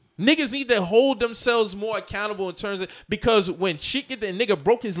 Niggas need to hold themselves more accountable in terms of, because when shit get the nigga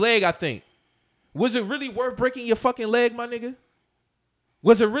broke his leg, I think, was it really worth breaking your fucking leg, my nigga?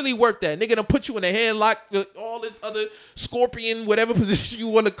 Was it really worth that? Nigga done put you in a headlock, all this other scorpion, whatever position you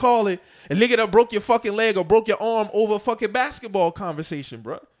want to call it, and nigga done broke your fucking leg or broke your arm over a fucking basketball conversation,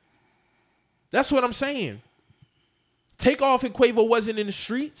 bro. That's what I'm saying. Takeoff and Quavo wasn't in the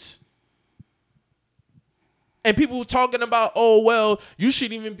streets. And people were talking about, oh, well, you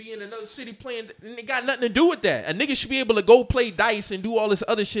shouldn't even be in another city playing. And it got nothing to do with that. A nigga should be able to go play dice and do all this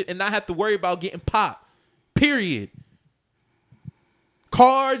other shit and not have to worry about getting popped. Period.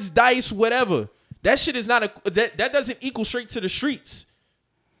 Cards, dice, whatever. That shit is not that doesn't equal straight to the streets.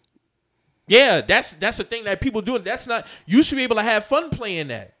 Yeah, that's the thing that people do. That's not, you should be able to have fun playing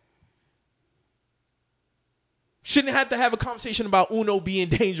that. Shouldn't have to have a conversation about Uno being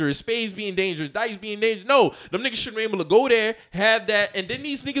dangerous, spades being dangerous, dice being dangerous. No, them niggas shouldn't be able to go there, have that, and then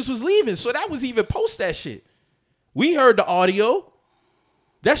these niggas was leaving. So that was even post that shit. We heard the audio.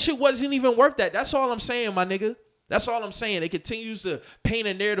 That shit wasn't even worth that. That's all I'm saying, my nigga. That's all I'm saying. It continues to paint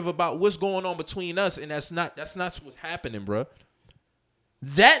a narrative about what's going on between us, and that's not what's happening, bro.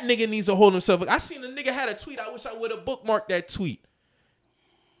 That nigga needs to hold himself. I seen a nigga had a tweet. I wish I would have bookmarked that tweet.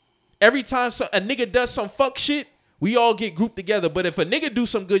 Every time a nigga does some fuck shit, we all get grouped together. But if a nigga do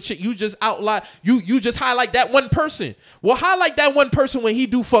some good shit, you just outline, you just highlight that one person. Well, highlight that one person when he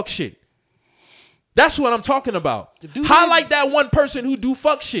do fuck shit. That's what I'm talking about. Highlight that one person who do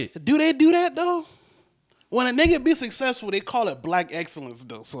fuck shit. Do they do that though? When a nigga be successful, they call it black excellence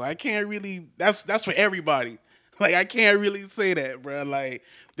though. So I can't really. That's for everybody. Like I can't really say that, bro. Like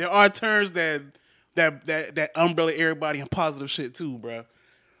there are terms that umbrella everybody and positive shit too, bro.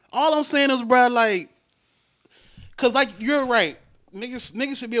 All I'm saying is, bro, like, cause like you're right.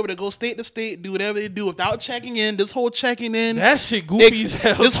 Niggas should be able to go state to state, do whatever they do without checking in. This whole checking in, that shit goofy as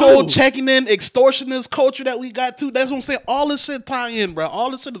hell. This whole checking in extortionist culture that we got too. That's what I'm saying. All this shit tie in, bro. All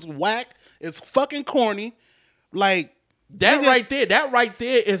this shit is whack. It's fucking corny. Like that nigga, right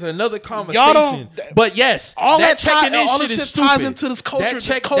there is another conversation. Y'all don't, but yes, all that checking in all shit this is stupid. ties into this culture,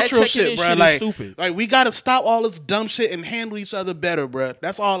 this cultural shit, bro. Like, stupid. Like we gotta stop all this dumb shit and handle each other better, bro.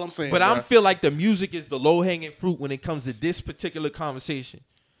 That's all I'm saying. But bro. I feel like the music is the low hanging fruit when it comes to this particular conversation.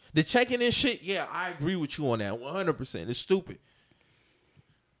 The checking in shit, yeah, I agree with you on that 100%. It's stupid.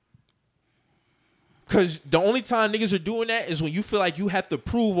 Because the only time niggas are doing that is when you feel like you have to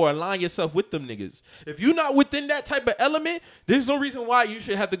prove or align yourself with them niggas. If you're not within that type of element, there's no reason why you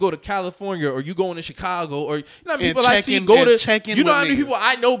should have to go to California or you going to Chicago or, you know how many people I see go to, you know how many people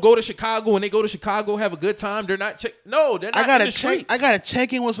I know go to Chicago and they go to Chicago, have a good time. They're not, no, they're not in the streets. I gotta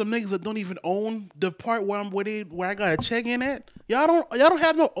check in with some niggas that don't even own the part where where I gotta check in at. Y'all don't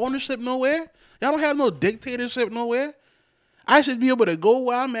have no ownership nowhere. Y'all don't have no dictatorship nowhere. I should be able to go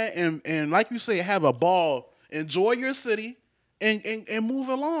where I'm at and like you say, have a ball, enjoy your city, and move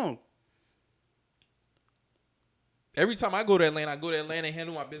along. Every time I go to Atlanta,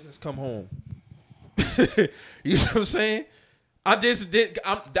 handle my business, come home. You know what I'm saying?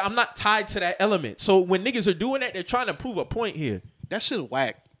 I'm not tied to that element. So when niggas are doing that, they're trying to prove a point here. That shit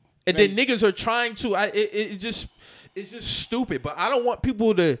whack. And then niggas are trying to. It's just stupid. But I don't want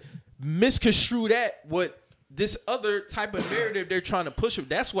people to misconstrue that what this other type of narrative they're trying to push.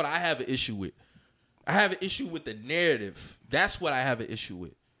 That's what I have an issue with. I have an issue with the narrative. That's what I have an issue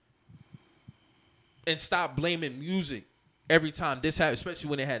with. And stop blaming music every time this happens, especially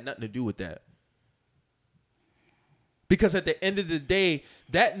when it had nothing to do with that. Because at the end of the day,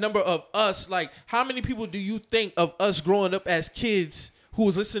 that number of us, like, how many people do you think of us growing up as kids who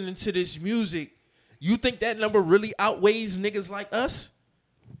was listening to this music? You think that number really outweighs niggas like us?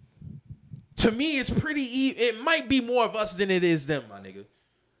 To me, it's pretty it might be more of us than it is them, my nigga.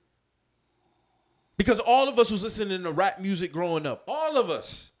 Because all of us was listening to rap music growing up. All of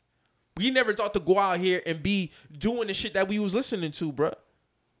us. We never thought to go out here and be doing the shit that we was listening to, bruh.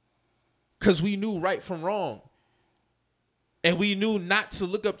 Because we knew right from wrong. And we knew not to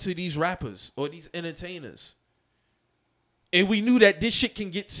look up to these rappers or these entertainers. And we knew that this shit can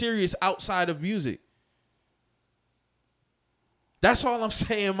get serious outside of music. That's all I'm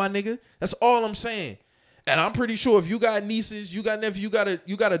saying, my nigga. That's all I'm saying. And I'm pretty sure if you got nieces, you got nephews,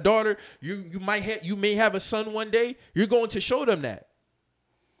 you got a daughter, you may have a son one day, you're going to show them that.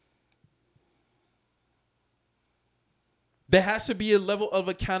 There has to be a level of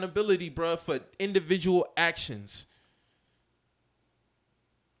accountability, bruh, for individual actions.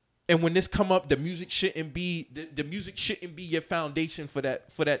 And when this come up, the music shouldn't be your foundation for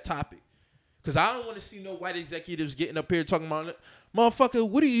that topic. Because I don't want to see no white executives getting up here talking about, motherfucker,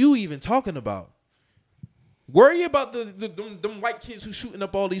 what are you even talking about? Worry about them white kids who shooting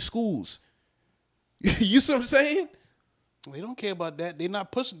up all these schools. You see what I'm saying? They don't care about that. They're not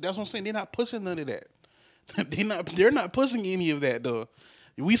pushing. That's what I'm saying. They're not pushing none of that. They're not pushing any of that though.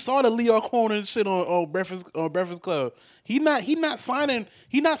 We saw the Leo Conan shit on Breakfast Club. He not signing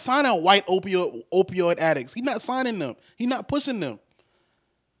white opioid addicts. He not signing them. He not pushing them.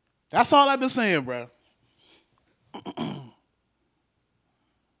 That's all I've been saying, bro.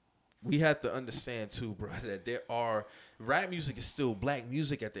 We have to understand too, bro, that rap music is still black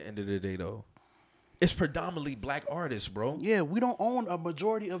music at the end of the day, though. It's predominantly black artists, bro. Yeah, we don't own a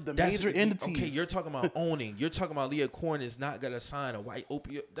majority of the major entities. Okay, you're talking about owning. You're talking about Leo Conan is not gonna sign a white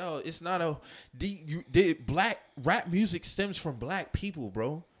opioid. No, it's not the black rap music stems from black people,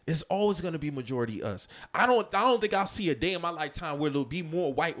 bro. It's always gonna be majority us. I don't think I'll see a day in my lifetime where there'll be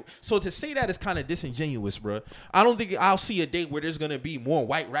more white. So to say that is kind of disingenuous, bro. I don't think I'll see a day where there's gonna be more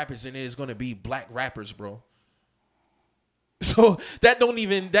white rappers than there's gonna be black rappers, bro. So that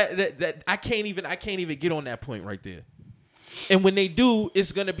I can't even get on that point right there. And when they do,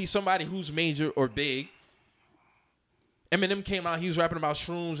 it's gonna be somebody who's major or big. Eminem came out, he was rapping about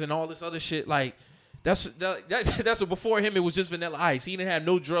shrooms and all this other shit. Like that's what before him it was just Vanilla Ice. He didn't have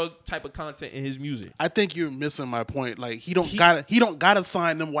no drug type of content in his music. I think you're missing my point. Like he don't gotta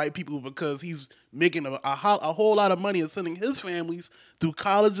sign them white people because he's making a whole lot of money and sending his families through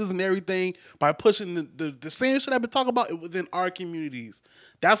colleges and everything by pushing the same shit I've been talking about within our communities.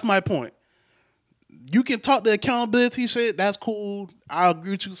 That's my point. You can talk the accountability shit. That's cool. I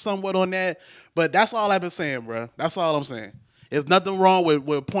agree with you somewhat on that. But that's all I've been saying, bro. That's all I'm saying. There's nothing wrong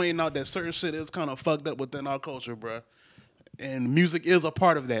with pointing out that certain shit is kind of fucked up within our culture, bro. And music is a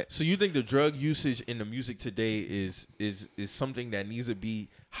part of that. So you think the drug usage in the music today is something that needs to be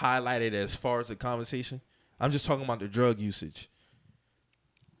highlighted as far as the conversation? I'm just talking about the drug usage.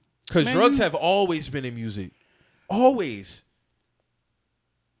 Because drugs have always been in music. Always.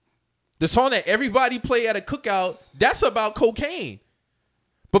 The song that everybody play at a cookout, that's about cocaine.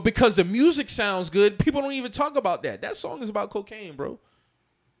 But because the music sounds good, people don't even talk about that. That song is about cocaine, bro.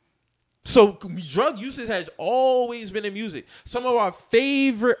 So drug usage has always been in music. Some of our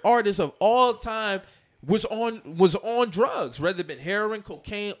favorite artists of all time was on drugs, whether it been heroin,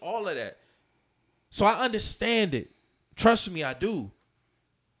 cocaine, all of that. So I understand it. Trust me, I do.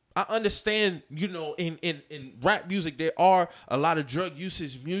 I understand, in rap music, there are a lot of drug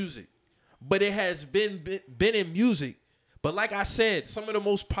usage music. But it has been in music. But like I said, some of the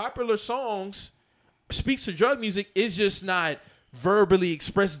most popular songs speaks to drug music is just not verbally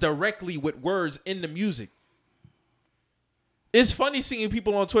expressed directly with words in the music. It's funny seeing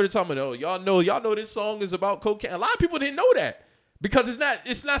people on Twitter talking about, y'all know this song is about cocaine. A lot of people didn't know that because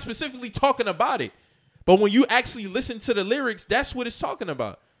it's not specifically talking about it. But when you actually listen to the lyrics, that's what it's talking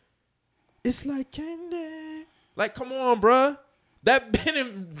about. It's like candy. Like, come on, bruh.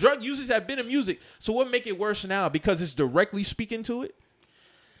 Drug usage have been in music. So what make it worse now? Because it's directly speaking to it?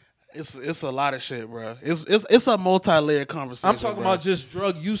 It's a lot of shit, bro. It's a multi-layered conversation. I'm talking about just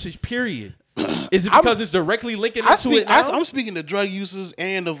drug usage, period. Is it because it's directly linking into it now? I'm speaking to drug users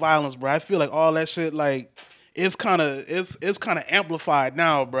and the violence, bro. I feel like all that shit, like, it's kind of amplified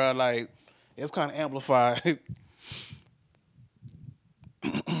now, bro. Like, it's kind of amplified.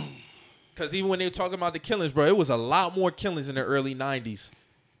 Because even when they were talking about the killings, bro, it was a lot more killings in the early 90s.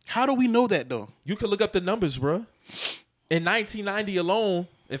 How do we know that though? You can look up the numbers, bro. In 1990 alone,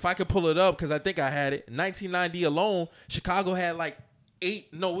 if I could pull it up, because I think I had it. In 1990 alone, Chicago had like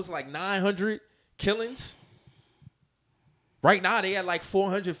 900 killings. Right now, they had like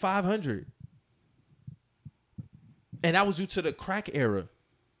 400, 500. And that was due to the crack era.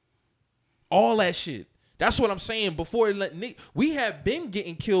 All that shit. That's what I'm saying. Before we have been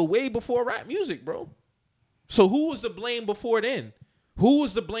getting killed way before rap music, bro. So who was to blame before then? Who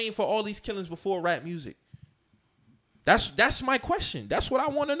was to blame for all these killings before rap music? That's my question. That's what I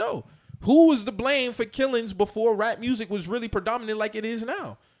want to know. Who was to blame for killings before rap music was really predominant like it is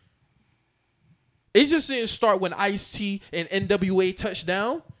now? It just didn't start when Ice-T and NWA touched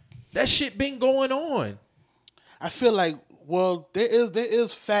down. That shit been going on. I feel like, well, there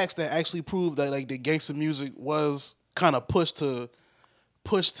is facts that actually prove that like the gangster music was kind of pushed to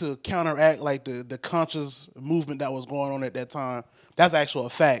counteract like the conscious movement that was going on at that time. That's actual a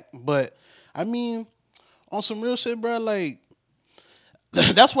fact. But I mean, on some real shit, bro, like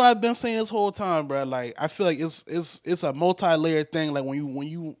that's what I've been saying this whole time, bro. Like I feel like it's a multi-layered thing. Like when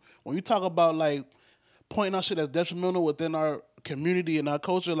you talk about like pointing out shit that's detrimental within our community and our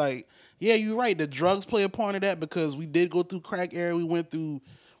culture, like yeah, you're right. The drugs play a part of that because we did go through crack era. We went through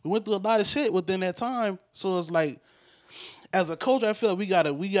a lot of shit within that time. So it's like, as a culture, I feel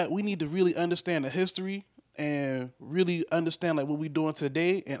like we need to really understand the history and really understand like what we doing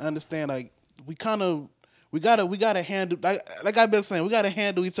today and understand like we gotta handle like I've been saying, we gotta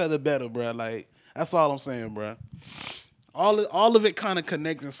handle each other better, bro. Like that's all I'm saying, bro. All of it kind of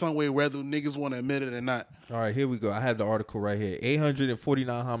connects in some way, whether niggas want to admit it or not. All right, here we go. I have the article right here.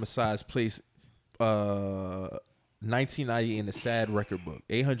 849 homicides placed 1990 in the sad record book.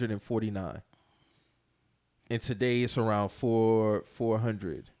 849. And today it's around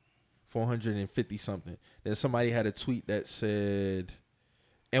 450 something. Then somebody had a tweet that said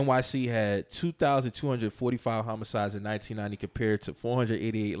NYC had 2,245 homicides in 1990 compared to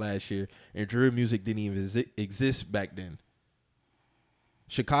 488 last year, and drill music didn't even exist back then.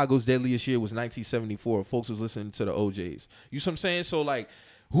 Chicago's deadliest year was 1974. Folks was listening to the OJs. You see what I'm saying? So like,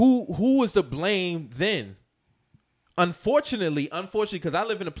 who was to blame then? Unfortunately, because I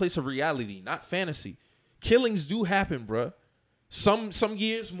live in a place of reality, not fantasy. Killings do happen, bruh. Some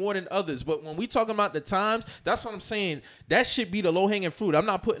years more than others. But when we talking about the times, that's what I'm saying. That should be the low-hanging fruit. I'm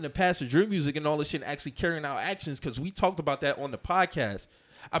not putting the past the drill music and all this shit and actually carrying out actions because we talked about that on the podcast.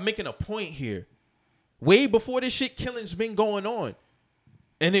 I'm making a point here. Way before this shit, killings been going on.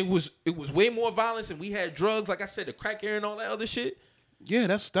 And it was way more violence and we had drugs, like I said, the crack era and all that other shit. Yeah,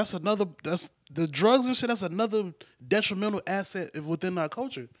 that's the drugs and shit. That's another detrimental asset within our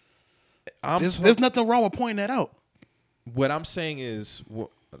culture. There's nothing wrong with pointing that out. What I'm saying is,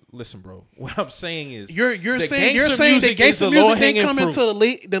 listen, bro. What I'm saying is, you're saying the gangster music didn't come into the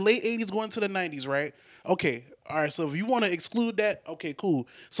late 80s, going to the 90s, right? Okay, all right. So if you want to exclude that, okay, cool.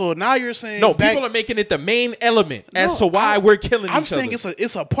 So now you're saying people are making it the main element as to why we're killing each other. I'm saying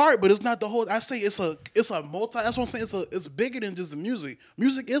it's a part, but it's not the whole. I say it's a multi. That's what I'm saying. It's bigger than just the music.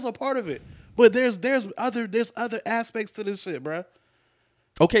 Music is a part of it, but there's other aspects to this shit, bro.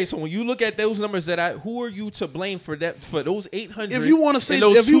 Okay, so when you look at those numbers who are you to blame for that, for those 800? If you want to say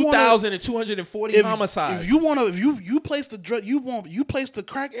those 2,240 homicides, if you place the drug, you place the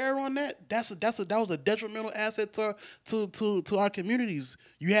crack era on that. That was a detrimental asset to our communities.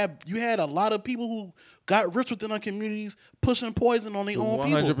 You had a lot of people who got rich within our communities pushing poison on their own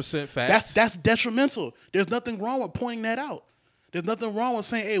people. 100% facts. That's detrimental. There's nothing wrong with pointing that out. There's nothing wrong with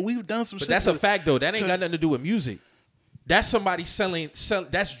saying, hey, we've done some shit. But that's a fact though. That ain't got nothing to do with music. That's somebody selling.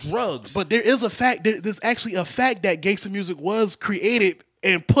 That's drugs. But there is a fact. There's actually a fact that gangster music was created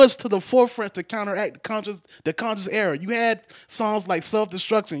and pushed to the forefront to counteract the conscious era. You had songs like Self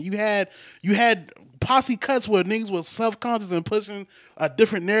Destruction. You had posse cuts where niggas was self-conscious and pushing a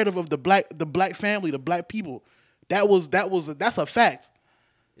different narrative of the black family, the black people. That's a fact.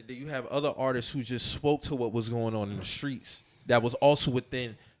 And then you have other artists who just spoke to what was going on in the streets. That was also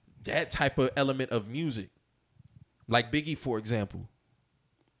within that type of element of music. Like Biggie, for example,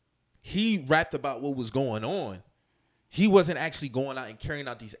 he rapped about what was going on. He wasn't actually going out and carrying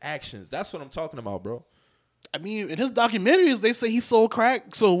out these actions. That's what I'm talking about, bro. I mean, in his documentaries, they say he sold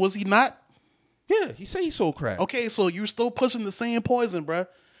crack. So was he not? Yeah, he said he sold crack. Okay, so you're still pushing the same poison, bro.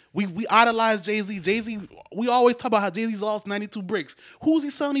 We idolize Jay-Z. Jay-Z, we always talk about how Jay-Z's lost 92 bricks. Who's he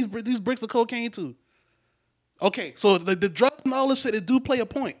selling these bricks of cocaine to? Okay, so the drugs and all this shit, it do play a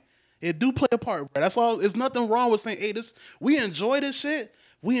point. It do play a part, bro. That's all. There's nothing wrong with saying, hey, we enjoy this shit.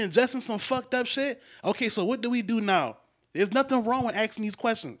 We ingesting some fucked up shit. Okay, so what do we do now? There's nothing wrong with asking these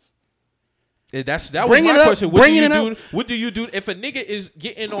questions. That was Bringing my it up- question. bringing it up. What do you do if a nigga is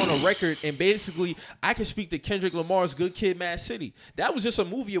getting on a record and basically I can speak to Kendrick Lamar's Good Kid, Mad City? That was just a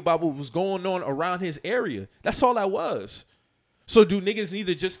movie about what was going on around his area. That's all that was. So do niggas need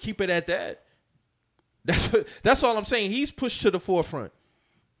to just keep it at that? That's all I'm saying. He's pushed to the forefront.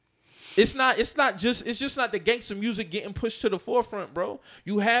 It's just not the gangster music getting pushed to the forefront, bro.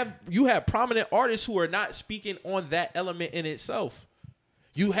 You have prominent artists who are not speaking on that element in itself.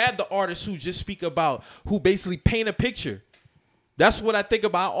 You have the artists who just speak about, who basically paint a picture. That's what I think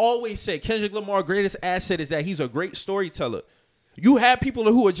about. I always say Kendrick Lamar's greatest asset is that he's a great storyteller. You have people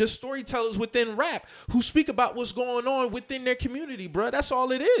who are just storytellers within rap who speak about what's going on within their community, bro. That's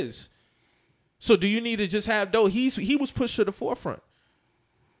all it is. So do you need to just have, though, he was pushed to the forefront.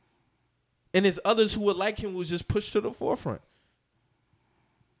 And there's others who would like him who was just pushed to the forefront.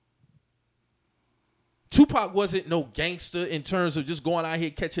 Tupac wasn't no gangster in terms of just going out here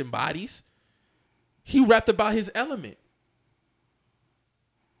catching bodies. He rapped about his element.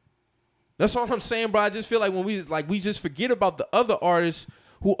 That's all I'm saying, bro. I just feel like when we just forget about the other artists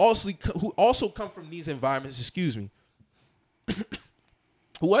who also come from these environments, excuse me.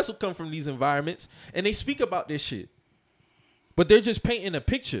 Who also come from these environments and they speak about this shit. But they're just painting a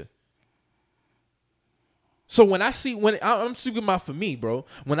picture. So when I'm speaking about for me, bro,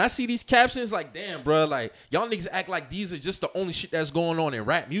 when I see these captions, like, damn, bro, like, y'all niggas act like these are just the only shit that's going on in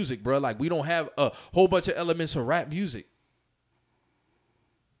rap music, bro. Like, we don't have a whole bunch of elements of rap music.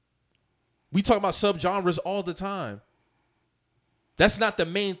 We talk about subgenres all the time. That's not the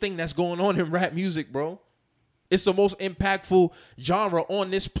main thing that's going on in rap music, bro. It's the most impactful genre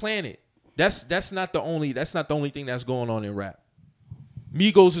on this planet. That's not the only thing that's going on in rap.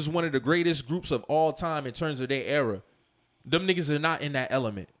 Migos is one of the greatest groups of all time in terms of their era. Them niggas are not in that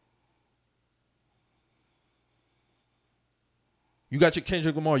element. You got your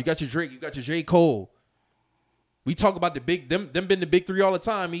Kendrick Lamar, you got your Drake, you got your J. Cole. We talk about them been the big three all the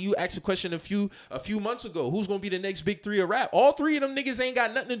time. I mean, you asked a question a few months ago. Who's gonna be the next big three of rap? All three of them niggas ain't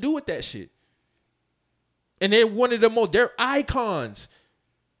got nothing to do with that shit. And they're one of the most, they're icons.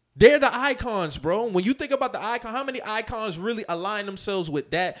 They're the icons, bro. When you think about the icon, how many icons really align themselves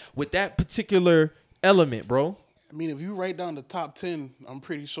with that particular element, bro? I mean, if you write down the top 10, I'm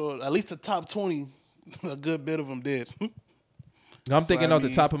pretty sure at least the top 20, a good bit of them did. I'm thinking off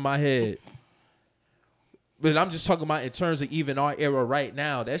the top of my head. But I'm just talking about in terms of even our era right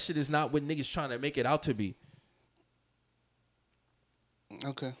now. That shit is not what niggas trying to make it out to be.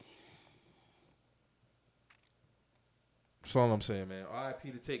 Okay. That's all I'm saying, man.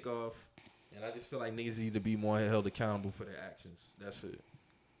 RIP to Takeoff. And I just feel like niggas need to be more held accountable for their actions. That's it.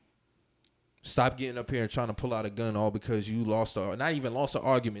 Stop getting up here and trying to pull out a gun all because you not even lost an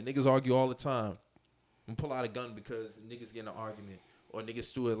argument. Niggas argue all the time. And pull out a gun because niggas get in an argument. Or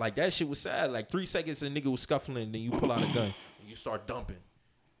niggas do it. Like, that shit was sad. Like, 3 seconds and nigga was scuffling and then you pull out a gun and you start dumping.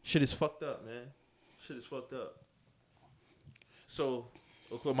 Shit is fucked up, man. Shit is fucked up. So,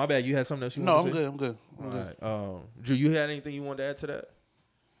 okay, my bad. You had something else you want to say? I'm good. All right. Drew, you had anything you wanted to add to that?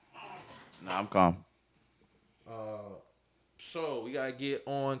 Nah, I'm calm. So we gotta get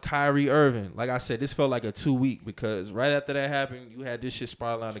on Kyrie Irving. Like I said, this felt like a 2 week because right after that happened, you had this shit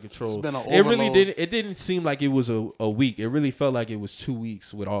spiraling out of control. It's been an It really overload. didn't seem like it was a week. It really felt like it was 2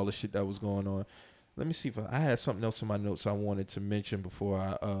 weeks with all the shit that was going on. Let me see if I had something else in my notes I wanted to mention before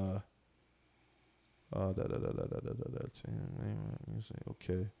I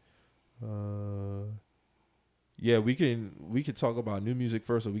okay. Yeah, we can talk about new music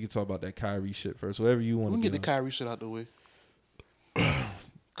first, or we can talk about that Kyrie shit first. Whatever you want We to can get the Kyrie shit out the way.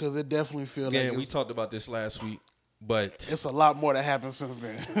 Because it definitely feels Yeah, like we talked about this last week, but it's a lot more that happened since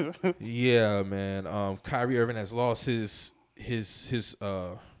then. yeah, man. Kyrie Irving has lost his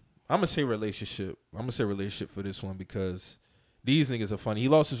I'm gonna say relationship. I'm gonna say relationship for this one because these niggas are funny. He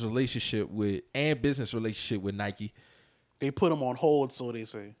lost his relationship and business relationship with Nike. They put him on hold, so they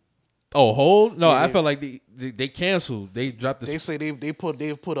say. Oh, hold? No, Yeah, I felt like they canceled. They dropped They this. say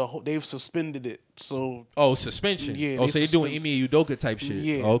they've suspended it. So Oh, suspension. Yeah, Oh, they so they doing suspend- Ime Udoka type shit.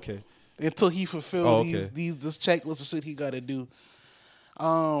 Yeah. Oh, okay. until he fulfills Oh, okay. this checklist of shit he got to do.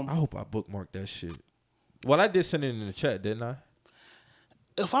 I hope I bookmarked that shit. Well, I did send it in the chat, didn't I?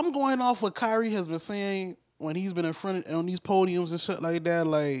 If I'm going off what Kyrie has been saying when he's been in front on these podiums and shit like that,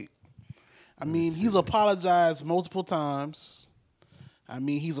 like, I mean, he's apologized multiple times. I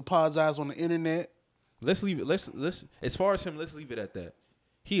mean, he's apologized on the internet. Let's leave it. Let's as far as him, let's leave it at that.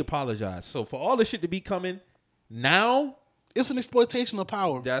 He apologized. So for all the shit to be coming now, It's an exploitation of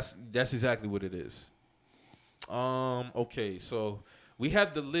power. that's exactly what it is. Okay, so we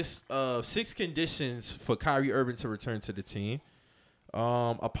have the list of 6 conditions for Kyrie Irving to return to the team.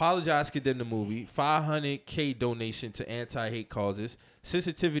 Apologize, condemn the movie. $500K donation to anti-hate causes.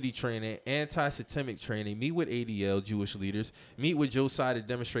 Sensitivity training, anti-Semitic training. Meet with ADL, Jewish leaders. Meet with Joe Tsai to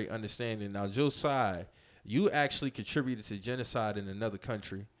demonstrate understanding. Now, Joe Tsai, you actually contributed to genocide in another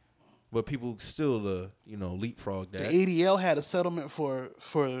country, but people still, leapfrog that. The ADL had a settlement for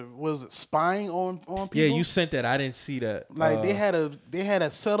was it spying on people? Yeah, you sent that. I didn't see that. Like they had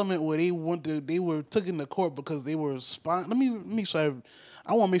a settlement where they were taken to court because they were spying. Let me make sure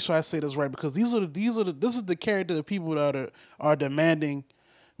I want to make sure I say this right, because this is the character of people that are demanding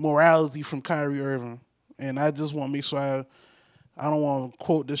morality from Kyrie Irving, and I just want to make sure I don't want to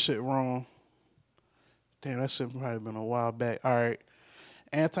quote this shit wrong. Damn, that shit probably been a while back. All right,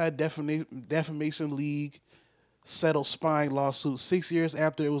 Anti-Defamation League settled spying lawsuit 6 years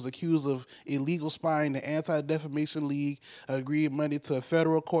after it was accused of illegal spying. The Anti-Defamation League agreed Monday to a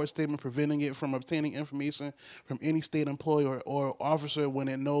federal court statement preventing it from obtaining information from any state employee or officer when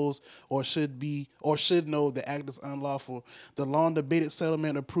it knows or should know the act is unlawful. The long debated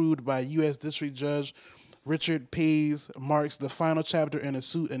settlement approved by U.S. District Judge Richard Pays marks the final chapter in a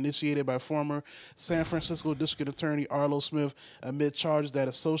suit initiated by former San Francisco District Attorney Arlo Smith amid charges that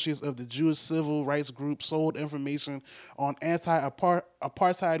associates of the Jewish civil rights group sold information on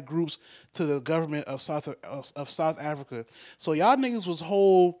anti-apartheid groups to the government of South Africa. So y'all niggas was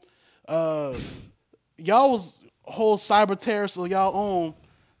whole cyber terrorists of y'all own,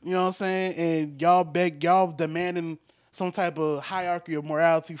 you know what I'm saying? And y'all demanding some type of hierarchy of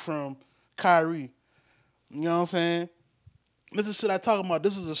morality from Kyrie. You know what I'm saying? This is shit I talk about.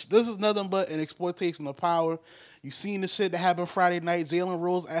 This is nothing but an exploitation of power. You seen the shit that happened Friday night. Jalen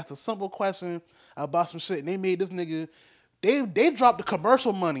Rose asked a simple question about some shit, and they made this nigga. They dropped the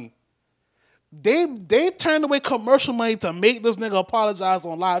commercial money. They turned away commercial money to make this nigga apologize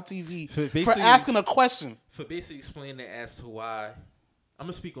on live TV for asking a question. For basically explaining as to why. I'm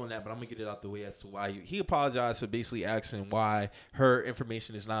going to speak on that, but I'm going to get it out the way as to why he apologized for basically asking why her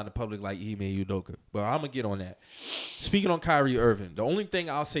information is not in the public like Ime Udoka. But I'm going to get on that. Speaking on Kyrie Irving, the only thing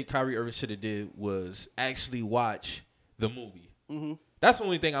I'll say Kyrie Irving should have did was actually watch the movie. Mm-hmm. That's the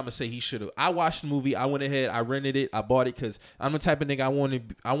only thing I'm going to say he should have. I watched the movie. I went ahead. I rented it. I bought it because I'm the type of nigga I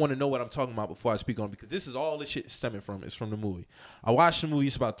want to know what I'm talking about before I speak on it, because this is all the shit stemming from. It's from the movie. I watched the movie.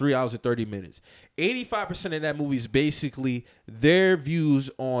 It's about 3 hours and 30 minutes. 85% of that movie is basically their views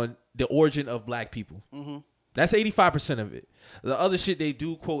on the origin of black people. Mm-hmm. That's 85% of it. The other shit, they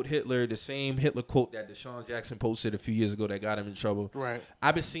do quote Hitler, the same Hitler quote that Deshaun Jackson posted a few years ago that got him in trouble. Right.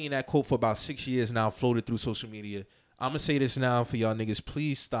 I've been seeing that quote for about 6 years now, floated through social media. I'm gonna say this now for y'all niggas.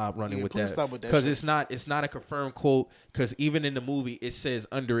 Please stop running with that, because it's not a confirmed quote. Because even in the movie, it says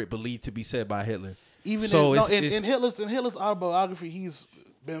under it believed to be said by Hitler. Even so, in Hitler's autobiography, he's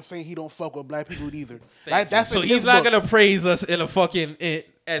been saying he don't fuck with black people either. That's so he's not gonna praise us in a fucking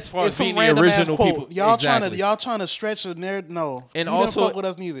as far as being the original people. Y'all trying to stretch a narrative. No, and he also didn't fuck with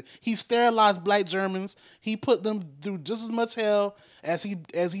us neither. He sterilized black Germans. He put them through just as much hell as he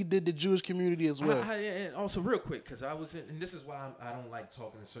did the Jewish community as well. And also, real quick, because I was in, and this is why I don't like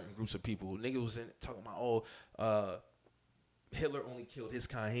talking to certain groups of people. Niggas was in talking about Hitler only killed his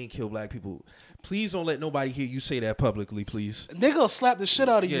kind. He ain't killed black people. Please don't let nobody hear you say that publicly, please. Nigga will slap the shit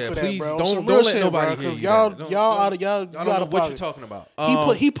out of you for please, that, bro. Don't let nobody hear you. Y'all don't know what you're talking about.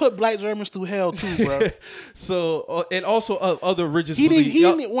 He put black Germans through hell too, bro. So and also other religious.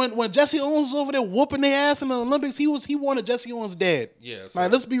 When Jesse Owens was over there whooping their ass in the Olympics, he wanted Jesse Owens dead. Yeah. So.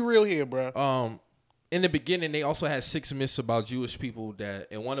 Like, let's be real here, bro. In the beginning, they also had 6 myths about Jewish people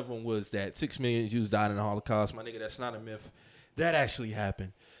and one of them was that 6 million Jews died in the Holocaust. My nigga, that's not a myth. That actually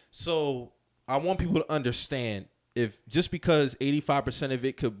happened. So I want people to understand, if just because 85% of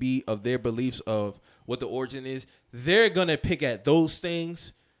it could be of their beliefs of what the origin is, they're going to pick at those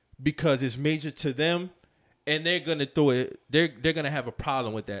things because it's major to them, and they're going to throw it. They're going to have a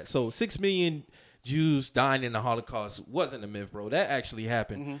problem with that. So 6 million Jews dying in the Holocaust wasn't a myth, bro. That actually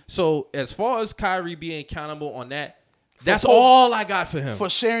happened. Mm-hmm. So as far as Kyrie being accountable on that, that's all I got for him. For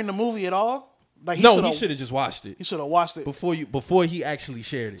sharing the movie at all? Like he should have just watched it. He should have watched it before he actually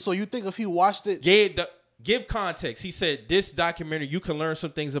shared it. So you think if he watched it, give context. He said this documentary, you can learn some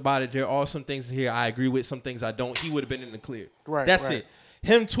things about it. There are some things here I agree with, some things I don't. He would have been in the clear. Right. That's it.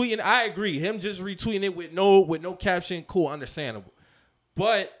 Him tweeting, I agree. Him just retweeting it with no caption, cool, understandable.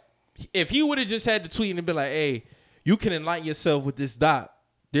 But if he would have just had to tweet and be like, "Hey, you can enlighten yourself with this doc.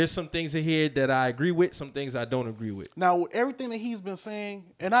 There's some things in here that I agree with, some things I don't agree with." Now, with everything that he's been saying,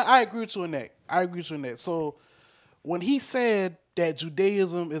 and I agree with you on that. So when he said that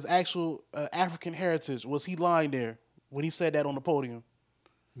Judaism is actual African heritage, was he lying there when he said that on the podium?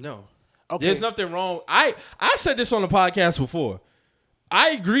 No. Okay. There's nothing wrong. I've said this on the podcast before.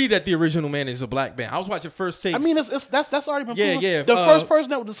 I agree that the original man is a black man. I was watching First Takes. I mean, that's already been proven. Yeah. The first person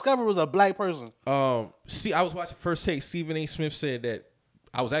that was discovered was a black person. See, I was watching First Take. Stephen A. Smith said that.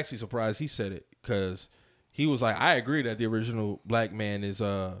 I was actually surprised he said it because he was like, I agree that the original black man is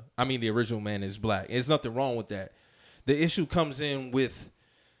the original man is black. There's nothing wrong with that. The issue comes in with,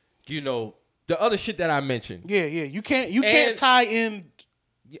 the other shit that I mentioned. Yeah. You can't tie in.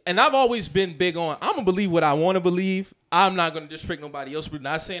 And I've always been big on, I'm going to believe what I want to believe. I'm not going to disrespect nobody else. But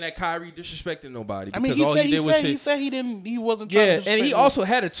not saying that Kyrie disrespected nobody. I mean, he said he wasn't trying to disrespect and he also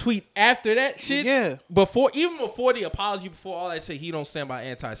had a tweet after that shit. Yeah. Before the apology, before all that, say he don't stand by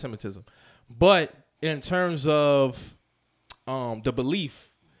anti-Semitism. But in terms of the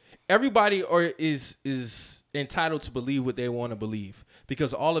belief, everybody is entitled to believe what they want to believe.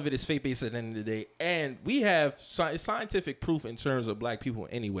 Because all of it is faith-based at the end of the day. And we have scientific proof in terms of black people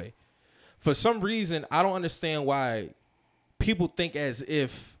anyway. For some reason, I don't understand why people think as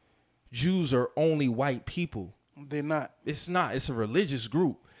if Jews are only white people. They're not. It's not. It's a religious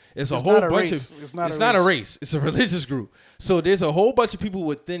group. It's a It's whole not a bunch race. of. It's not a a race. It's a religious group. So there's a whole bunch of people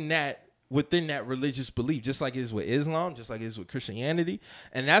within that religious belief, just like it is with Islam, just like it is with Christianity,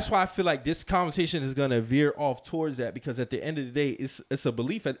 and that's why I feel like this conversation is gonna veer off towards that because at the end of the day, it's a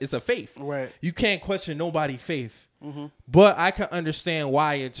belief, it's a faith. Right. You can't question nobody's faith. But I can understand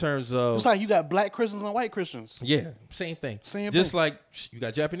why in terms of It's like you got black Christians and white Christians. yeah, same thing. Same Just thing. like you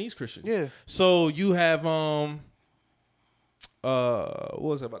got Japanese Christians. Yeah. So you have what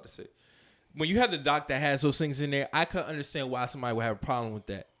was I about to say? When you have the doc that has those things in there, I can understand why somebody would have a problem with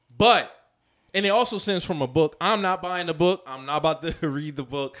that. But and it also stems from a book. I'm not buying the book. I'm not about to read the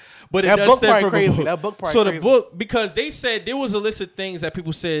book. But That it does book stem probably from a crazy. book. That book probably so crazy. the book, because they said there was a list of things that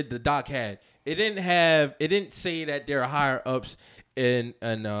people said the doc had. It didn't say that there are higher ups in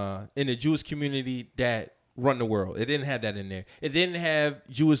the Jewish community that run the world. It didn't have that in there. It didn't have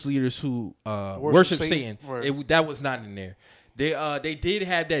Jewish leaders who worship Satan. Right. That was not in there. They did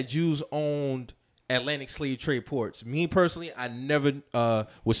have that Jews owned Atlantic slave trade ports. Me personally, I never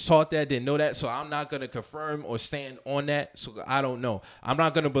was taught that, didn't know that, so I'm not gonna confirm or stand on that. So I don't know. I'm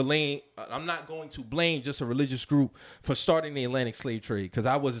not going to blame just a religious group for starting the Atlantic slave trade because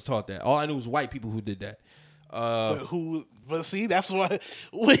I wasn't taught that. All I knew was white people who did that. But see, that's why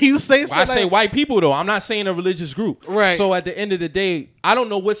when you say something, I say white people though. I'm not saying a religious group. Right. So at the end of the day, I don't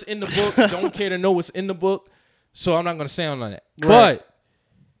know what's in the book. Don't care to know what's in the book. So I'm not going to sound on that. Right. But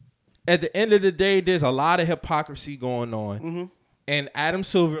at the end of the day, there's a lot of hypocrisy going on. Mm-hmm. And Adam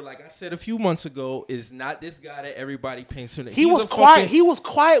Silver, like I said a few months ago, is not this guy that everybody paints him. he was quiet. He was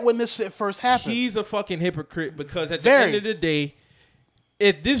quiet when this shit first happened. He's a fucking hypocrite because at the end of the day,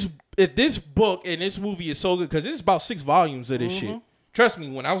 if this book and this movie is so good, because it's about 6 volumes of this shit. Trust me,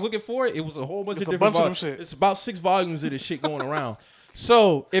 when I was looking for it, it was a whole bunch of different volumes. Shit. It's about 6 volumes of this shit going around.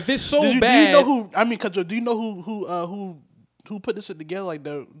 So if it's so do you bad, know who? I mean, do you know who put this shit together? Like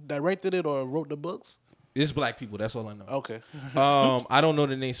directed it or wrote the books? it's black people. That's all I know. Okay. I don't know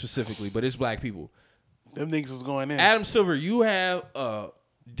the name specifically, but it's black people. Them niggas is going in. Adam Silver, you have a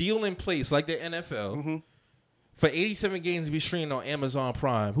deal in place like the NFL for 87 games to be streamed on Amazon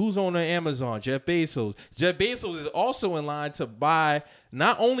Prime. Who's on Amazon? Jeff Bezos. Jeff Bezos is also in line to buy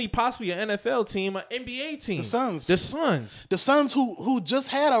not only possibly an NFL team, an NBA team. The Suns. The Suns, who just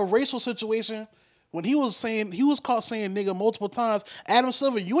had a racial situation when he was caught saying nigga multiple times. Adam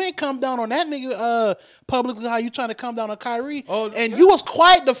Silver, you ain't come down on that nigga publicly how you trying to come down on Kyrie. You was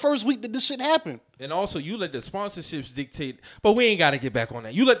quiet the first week that this shit happened. And also, you let the sponsorships dictate. But we ain't got to get back on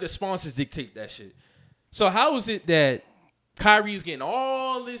that. You let the sponsors dictate that shit. So how is it that Kyrie's getting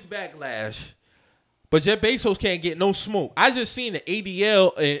all this backlash, but Jeff Bezos can't get no smoke? I just seen the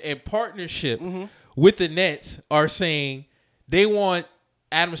ADL in partnership with the Nets are saying they want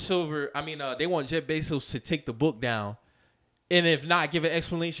Adam Silver. They want Jeff Bezos to take the book down, and if not, give an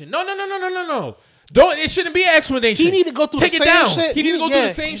explanation. No. Don't. It shouldn't be an explanation. He need to go through take the it same down. shit. He need to go through the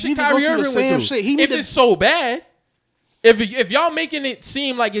same shit Kyrie Irving went through. If it's so bad, if y'all making it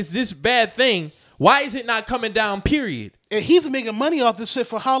seem like it's this bad thing, why is it not coming down? Period. And he's making money off this shit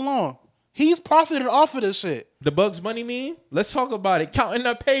for how long? He's profited off of this shit. The Bugs Bunny meme? Let's talk about it. Counting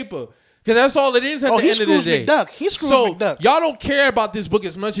the paper. Because that's all it is at the end of the day. He's Scrooge McDuck. Y'all don't care about this book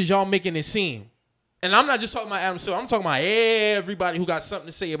as much as y'all making it seem. And I'm not just talking about Adam Silver. I'm talking about everybody who got something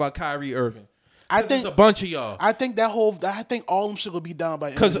to say about Kyrie Irving. I think there's a bunch of y'all. I think all them shit will be down by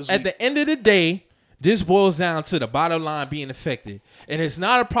the end of Because this at week. the end of the day, this boils down to the bottom line being affected. And it's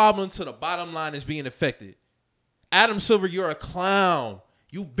not a problem till the bottom line is being affected. Adam Silver, you're a clown.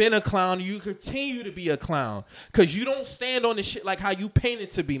 You've been a clown. You continue to be a clown. Because you don't stand on the shit like how you paint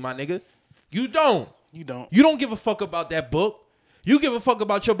it to be, my nigga. You don't. You don't. You don't give a fuck about that book. You give a fuck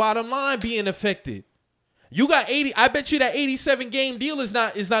about your bottom line being affected. You got 80. I bet you that 87 game deal is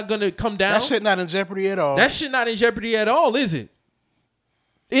not gonna come down. That shit not in jeopardy at all. That shit not in jeopardy at all, is it?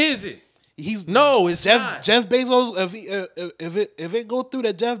 Is it? He's No, it's not. Jeff Bezos. If it go through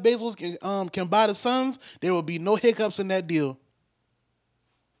that Jeff Bezos can buy the Suns, there will be no hiccups in that deal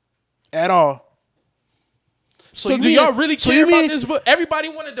at all. So do y'all really care about this? But everybody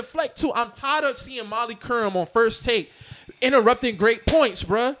want to deflect too. I'm tired of seeing Molly Curran on First Take interrupting great points,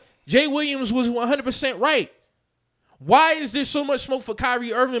 bruh. Jay Williams was 100% right. Why is there so much smoke for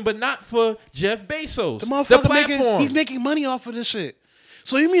Kyrie Irving but not for Jeff Bezos? The motherfucker platform. he's making money off of this shit.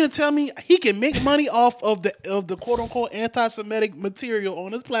 So you mean to tell me he can make money off of the quote unquote anti-Semitic material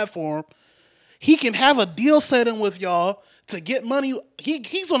on his platform? He can have a deal set in with y'all to get money.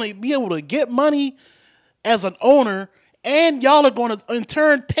 He's gonna be able to get money as an owner, and y'all are gonna in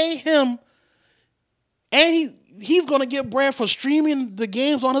turn pay him, and he's gonna get bread for streaming the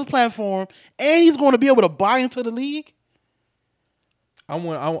games on his platform, and he's gonna be able to buy into the league.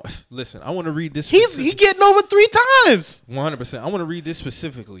 Listen, I want to read this. He getting over 3 times. 100%. I want to read this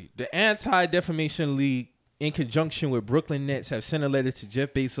specifically. The Anti-Defamation League, in conjunction with Brooklyn Nets, have sent a letter to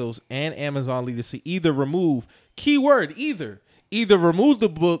Jeff Bezos and Amazon leaders to either remove, keyword, either remove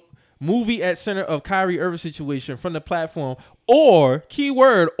the movie at center of Kyrie Irving situation from the platform, or,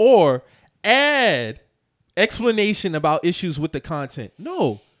 keyword, or add explanation about issues with the content.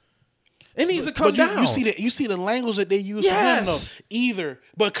 No. It needs to come down. You see the language that they use for him Yes. though. Either.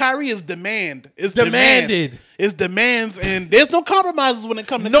 But Kyrie is demand. It's Demanded. It's demands, and there's no compromises when it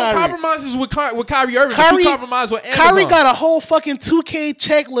comes to No Kyrie. compromises with Kyrie Irving. But you compromise with Amazon. Kyrie got a whole fucking 2K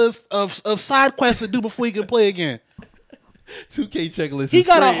checklist of side quests to do before he can play again. 2K checklist. He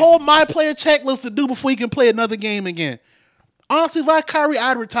got a whole my player checklist to do before he can play another game again. Honestly, if I Kyrie,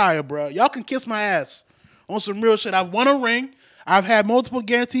 I'd retire, bro. Y'all can kiss my ass on some real shit. I've won a ring. I've had multiple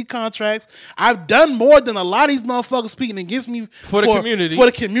guaranteed contracts. I've done more than a lot of these motherfuckers speaking against me for the community. For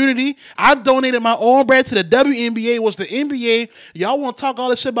the community, I've donated my own bread to the WNBA, which the NBA. Y'all want to talk all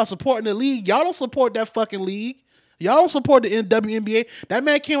this shit about supporting the league? Y'all don't support that fucking league. Y'all don't support the WNBA. That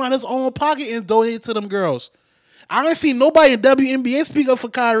man came out of his own pocket and donated to them girls. I ain't seen nobody in WNBA speak up for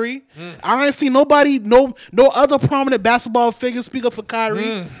Kyrie. I ain't seen nobody, no other prominent basketball figure speak up for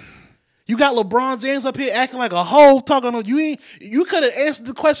Kyrie. You got LeBron James up here acting like a hoe, talking on you. You could have answered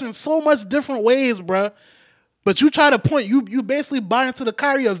the question so much different ways, bruh. But you try to point, you basically buy into the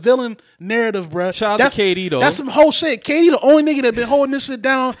Kyrie a villain narrative, bruh. Shout out to KD though. That's some whole shit. KD the only nigga that been holding this shit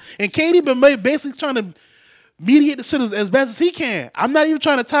down, and KD been basically trying to mediate the shit as best as he can. I'm not even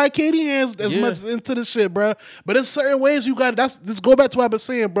trying to tie KD hands as much into this shit, bro. But there's certain ways you got. Let's go back to what I've been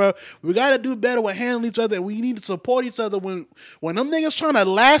saying, bro. We got to do better with handling each other, and we need to support each other when them niggas trying to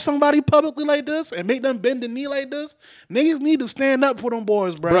lash somebody publicly like this and make them bend the knee like this. Niggas need to stand up for them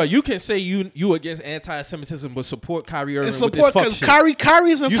boys, bro. Bro, you can say you against anti-Semitism, but support Kyrie Irving And support with this because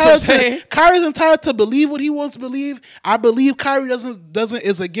fuck Kyrie's entitled to believe what he wants to believe. I believe Kyrie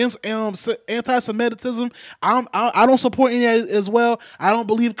is against anti-Semitism. I don't support any of that as well. I don't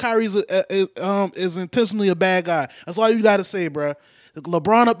believe Kyrie is intentionally a bad guy. That's all you got to say, bro.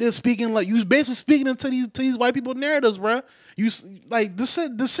 LeBron up there speaking like you basically speaking into these white people narratives, bro. You like this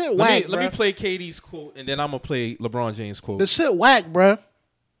shit whack. Let me play KD's quote and then I'm gonna play LeBron James' quote. The shit whack, bro. Do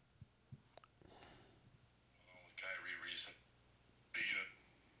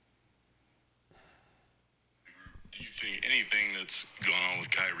you think anything that's gone on with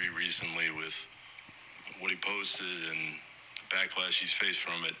Kyrie recently with what he posted and the backlash he's faced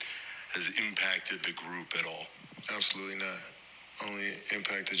from it has impacted the group at all? Absolutely not. Only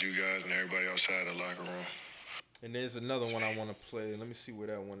impacted you guys and everybody outside the locker room. And there's another one I want to play. Let me see where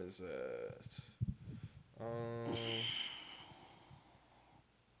that one is at.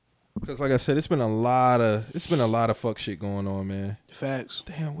 Because like I said, it's been a lot of fuck shit going on, man. Facts.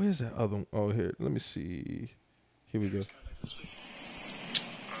 Damn, where's that other one? Oh, here. Let me see. Here we go. I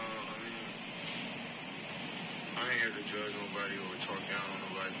ain't here to judge nobody or talk down on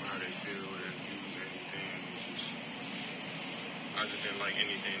nobody for how they feel or their views or anything. I just didn't like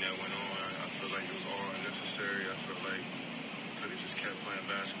anything that went on. I feel like it was all unnecessary. I feel like we could have just kept playing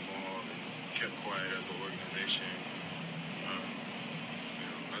basketball and kept quiet as an organization.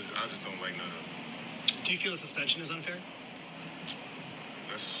 I just don't like none of it. Do you feel the suspension is unfair?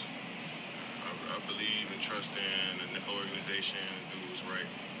 I believe and trust in the organization and do what's right.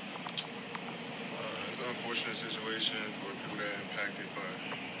 It's an unfortunate situation for people that are impacted by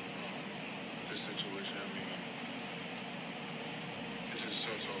this situation. I mean, it just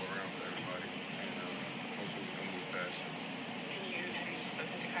sucks all around for everybody, and hopefully we can move past it. Have you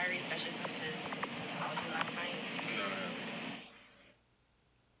spoken to Kyrie, especially since his apology last night? No, I haven't.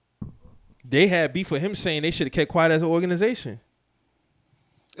 they had beef with him saying they should have kept quiet as an organization.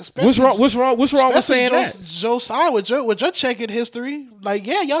 Especially, What's wrong with saying that? Josiah, with your checkered history, like,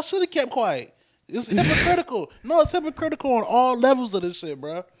 yeah, y'all should have kept quiet. It's hypocritical. No, it's hypocritical on all levels of this shit,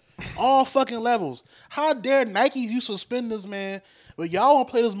 bro. All fucking levels. How dare Nike you suspend this man, but y'all want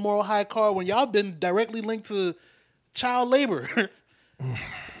to play this moral high card when y'all been directly linked to child labor,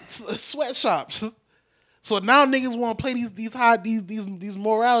 sweatshops. So now niggas want to play these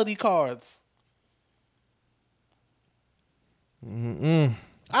morality cards.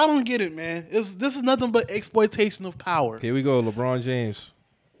 I don't get it, man. This is nothing but exploitation of power. Here we go, LeBron James.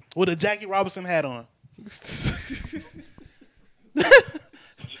 With a Jackie Robinson hat on. I can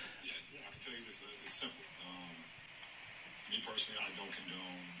tell you this. It's simple. Me personally, I don't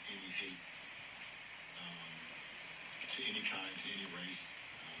condone any hate to any kind, to any race,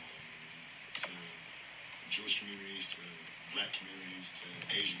 to Jewish communities, to black communities, to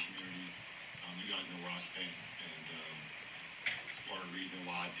Asian communities. You guys know where I stand, and it's part of the reason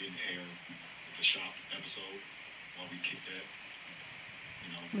why I didn't air the shop episode, why we kicked that.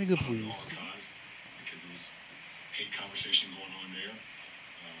 Nigga, out of the please. archives, because there was hate conversation going on there,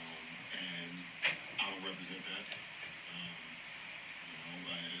 and I don't represent that.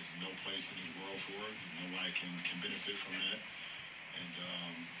 There's no place in this world for it. Nobody can benefit from that, and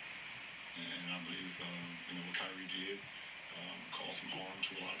I believe what Kyrie did caused some harm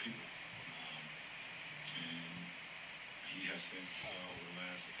to a lot of people, and he has since over the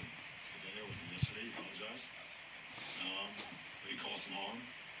last, I think today or was it yesterday, he apologized. But he caused some harm,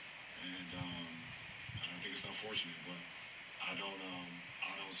 and I think it's unfortunate. But I don't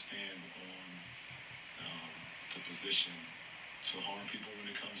stand on the position to harm people when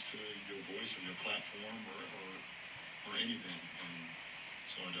it comes to your voice or your platform or anything. And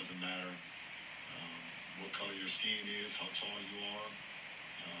so it doesn't matter what color your skin is, how tall you are,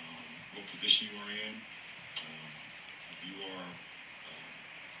 what position you are in. If you are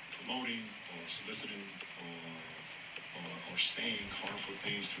promoting or soliciting or saying harmful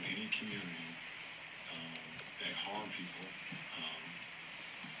things to any community that harm people,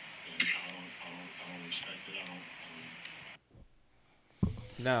 then I don't respect it. I don't.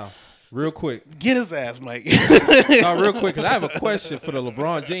 Now, real quick. Get his ass, Mike. Now, real quick, because I have a question for the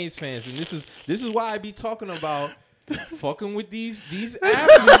LeBron James fans, and this is why I be talking about fucking with these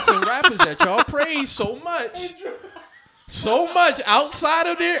athletes and rappers that y'all praise so much outside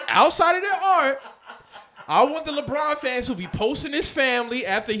of their art. I want the LeBron fans who be posting his family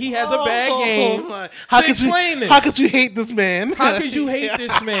after he has a bad game to explain this. How could you hate this man? How could you hate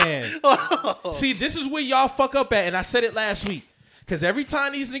this man? See, this is where y'all fuck up at, and I said it last week. Because every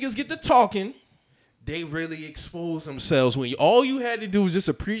time these niggas get to talking, they really expose themselves when all you had to do was just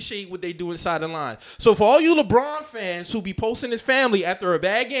appreciate what they do inside the line. So for all you LeBron fans who be posting his family after a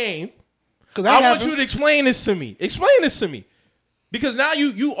bad game, I want you to explain this to me. Explain this to me. Because now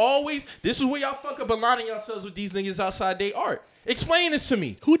you always, this is where y'all fuck up aligning yourselves with these niggas outside their art. Explain this to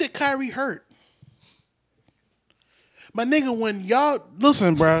me. Who did Kyrie hurt? My nigga, when y'all,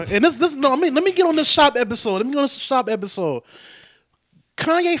 listen, bro, and let me get on this shop episode.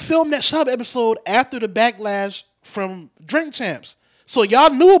 Kanye filmed that shop episode after the backlash from Drink Champs. So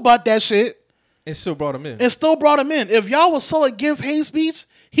y'all knew about that shit. And still brought him in. If y'all was so against hate speech,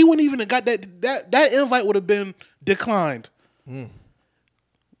 he wouldn't even have got that invite would have been declined.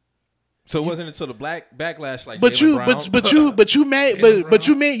 So it wasn't until the black backlash, like,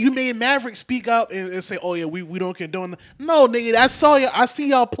 you made Maverick speak out and say, "Oh yeah, we don't condone." No, nigga, I see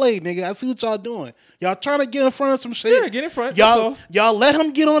y'all play, nigga. I see what y'all doing. Y'all trying to get in front of some shit. Yeah, get in front. Y'all let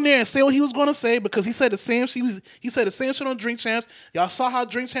him get on there and say what he was going to say because he said the same. He said the same shit on Drink Champs. Y'all saw how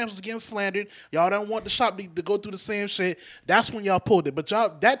Drink Champs was getting slandered. Y'all don't want the shop to go through the same shit. That's when y'all pulled it. But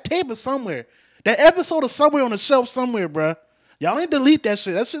that tape is somewhere. That episode is somewhere on the shelf somewhere, bruh. Y'all ain't delete that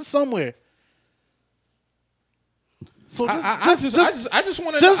shit. That shit's somewhere. So I just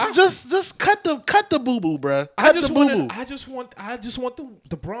want to cut the boo boo, bruh. I just want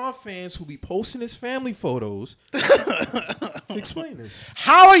the Braun fans who be posting his family photos to explain this.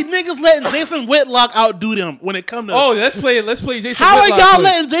 How are niggas letting Jason Whitlock outdo them when it comes to? Oh, let's play Jason. How Whitlock are y'all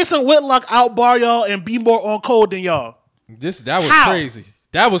letting Jason Whitlock outbar y'all and be more on code than y'all? That was crazy.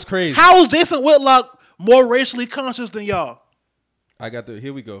 That was crazy. How is Jason Whitlock more racially conscious than y'all?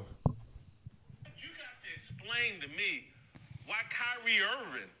 Here we go. You got to explain to me why Kyrie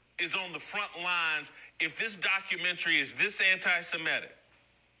Irving is on the front lines if this documentary is this anti-Semitic.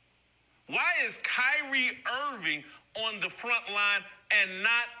 Why is Kyrie Irving on the front line and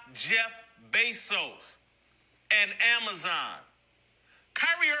not Jeff Bezos and Amazon?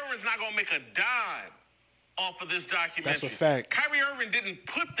 Kyrie Irving's not going to make a dime off of this documentary. That's a fact. Kyrie Irving didn't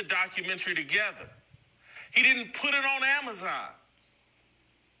put the documentary together. He didn't put it on Amazon.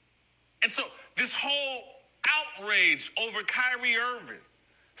 And so this whole outrage over Kyrie Irving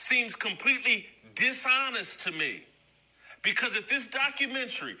seems completely dishonest to me. Because if this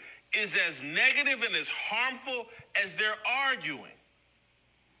documentary is as negative and as harmful as they're arguing,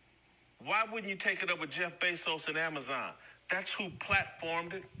 why wouldn't you take it up with Jeff Bezos and Amazon? That's who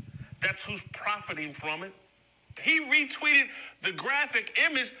platformed it. That's who's profiting from it. He retweeted the graphic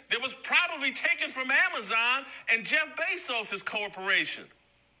image that was probably taken from Amazon and Jeff Bezos' corporation.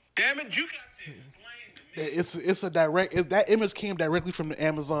 Damn it, you got to explain to me. It's a direct. That image came directly from the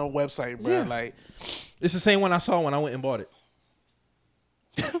Amazon website, bro. Yeah. Like, It's the same one I saw when I went and bought it.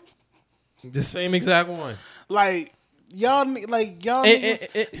 The same exact one. like y'all need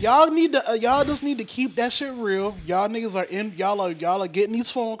to y'all just need to keep that shit real. Y'all niggas are in. Y'all are getting these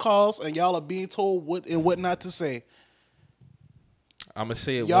phone calls and y'all are being told what and what not to say. I'm gonna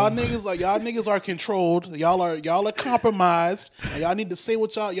say it. Y'all niggas are controlled. Y'all are compromised. And y'all need to say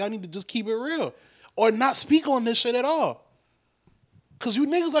what y'all need to just keep it real, or not speak on this shit at all. Cause you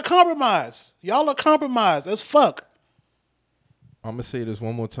niggas are compromised. Y'all are compromised as fuck. I'm gonna say this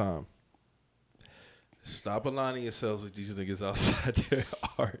one more time. Stop aligning yourselves with these niggas outside their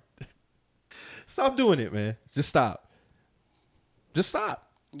art. Stop doing it, man. Just stop. Just stop.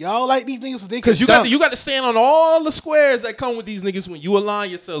 Y'all like these niggas? Because you got to stand on all the squares that come with these niggas when you align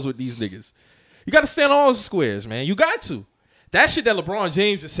yourselves with these niggas. You got to stand on all the squares, man. You got to. That shit that LeBron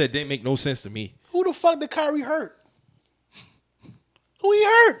James just said didn't make no sense to me. Who the fuck did Kyrie hurt? Who he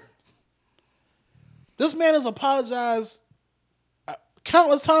hurt? This man has apologized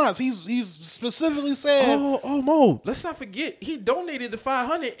countless times. He's specifically said, Oh, Mo, let's not forget he donated the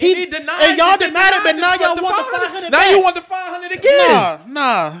 500. He denied. and y'all denied it, but now y'all want the 500 Now back. you want the 500 again?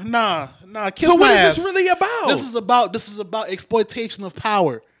 Nah. Kiss So my what ass. is this really about? This is about exploitation of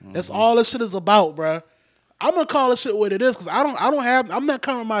power. That's all this shit is about, bruh. I'm gonna call this shit what it is because I'm not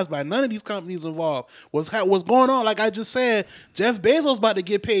compromised by none of these companies involved. What's going on? Like I just said, Jeff Bezos about to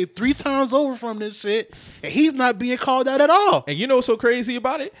get paid 3 times over from this shit, and he's not being called out at all. And you know what's so crazy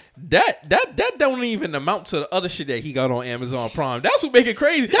about it? That don't even amount to the other shit that he got on Amazon Prime. That's what make it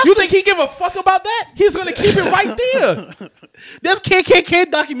crazy. You think he give a fuck about that? He's gonna keep it right there. There's KKK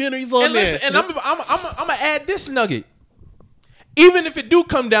documentaries on And there. listen, and I'm gonna add this nugget. Even if it do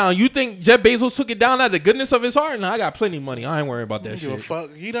come down, you think Jeff Bezos took it down out of the goodness of his heart? Nah, I got plenty of money. I ain't worrying about that Give a shit.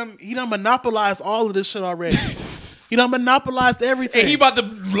 fuck. He done monopolized all of this shit already. He done monopolized everything. And he about to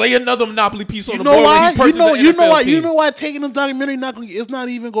lay another monopoly piece on You the know board when why? he purchased the NFL team. You know why taking the documentary it's not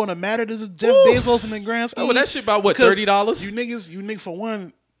even going to matter to Jeff Bezos and the grand scheme. Oh, that shit about what, Because $30? You niggas for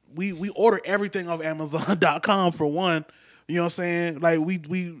one, we order everything off Amazon.com for one. You know what I'm saying? Like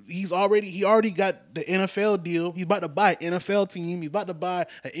he already got the NFL deal. He's about to buy an NFL team. He's about to buy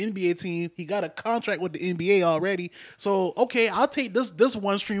an NBA team. He got a contract with the NBA already. So okay, I'll take this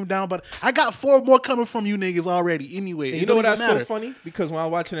one stream down, but I got 4 more coming from you niggas already anyway. And you know what? That's so funny because when I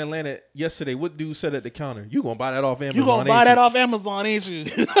was watching Atlanta yesterday, what dude said at the counter? You gonna buy that off Amazon? You gonna buy that off Amazon, ain't you?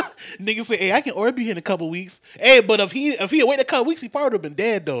 Niggas say, hey, I can order you in a couple weeks. Hey, but if he had waited a couple weeks, he probably would have been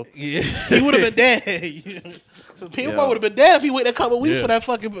dead though. Yeah. He would have been dead. People would have been dead if he waited a couple weeks for that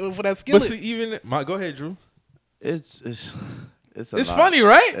skillet. But see, even go ahead, Drew. It's It's funny,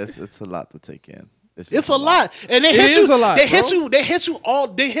 right? It's a lot to take in. It's a lot, and they It hit is you. a lot, They hit bro. you. They hit you all.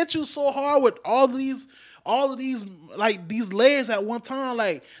 They hit you so hard with all of these like these layers at one time.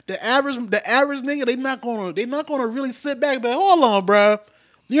 Like the average nigga, they not gonna really sit back. But hold on, bro.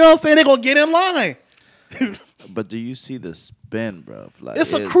 You know what I'm saying? They gonna get in line. But do you see the spin, bro? Like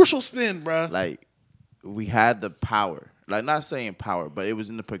It's a crucial spin, bro. Like we had the power. Like not saying power, but it was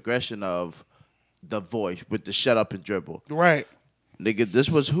in the progression of the voice with the shut up and dribble. Right. Nigga, this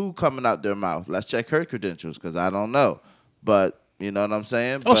was who coming out their mouth. Let's check her credentials because I don't know. But you know what I'm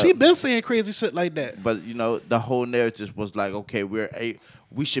saying? Oh, But- she been saying crazy shit like that. But you know, the whole narrative was like, okay,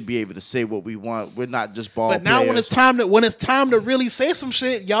 we should be able to say what we want. We're not just ball But now players. when it's time to really say some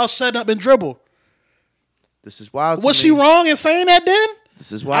shit, y'all shut up and dribble. This is wild. Was to she me. wrong in saying that then?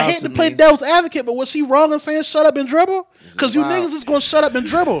 This is wild. I hate to play me. devil's advocate, but was she wrong in saying shut up and dribble? Because you wild. niggas is gonna shut up and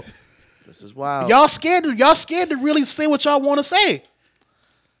dribble. This is wild. Y'all scared to really say what y'all want to say.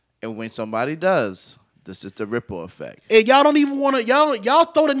 And when somebody does, this is the ripple effect. And y'all don't even want to. Y'all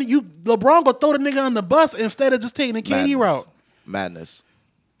throw LeBron go throw the nigga on the bus instead of just taking the KD route. Madness.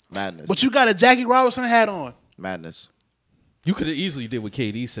 But you got a Jackie Robinson hat on. Madness. You could have easily did what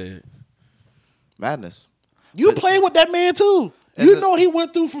KD said. Madness. You play with that man too. You know what he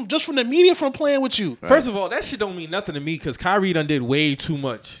went through from the media from playing with you. First of all, that shit don't mean nothing to me because Kyrie done did way too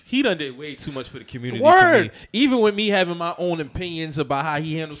much. He done did way too much for the community. Word. For me. Even with me having my own opinions about how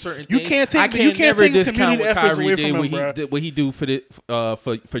he handles certain You things, can't take- I you can't can't never take the discount community what efforts Kyrie away did, from what him, he bruh. did, what he do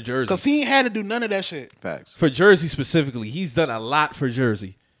for Jersey. Because he ain't had to do none of that shit. Facts. For Jersey specifically, he's done a lot for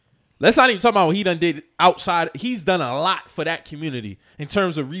Jersey. Let's not even talk about what he done did outside. He's done a lot for that community in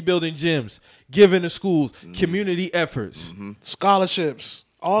terms of rebuilding gyms, giving to schools, community efforts. Scholarships.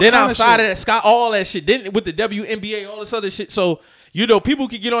 All Then kind outside of of that, Scott, all that shit. Then with the WNBA, all this other shit. So, people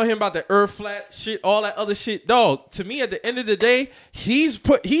could get on him about the earth flat shit, all that other shit. Dog, to me, at the end of the day, he has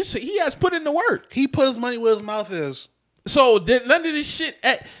put in the work. He put his money where his mouth is. So none of this shit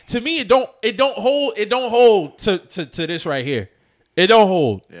to me it don't hold to this right here. It don't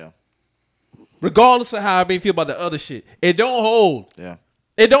hold. Yeah. Regardless of how I may feel about the other shit. It don't hold. Yeah.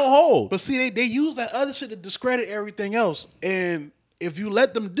 It don't hold. But see, they use that other shit to discredit everything else. And if you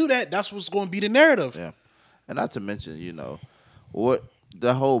let them do that, that's what's going to be the narrative. Yeah. And not to mention, what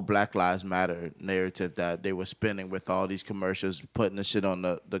the whole Black Lives Matter narrative that they were spinning with all these commercials, putting the shit on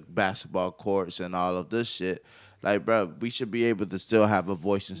the basketball courts and all of this shit. Like, bro, we should be able to still have a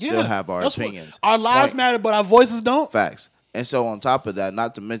voice and still have our that's what- opinions. our lives Point. matter, but our voices don't. Facts. And so on top of that,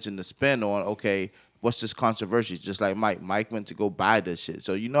 not to mention the spin on, okay, what's this controversy? Just like Mike. Mike went to go buy this shit.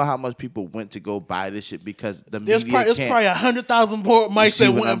 So you know how much people went to go buy this shit because the There's media probably, can't. 100,000 more mics see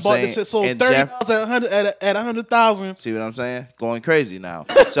that what went I'm and bought saying? this shit. So And 30,000 at 100,000. See what I'm saying? Going crazy now.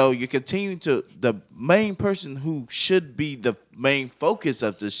 So you continue to, the main person who should be the main focus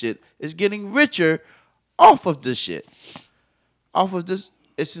of this shit is getting richer off of this shit. Off of this.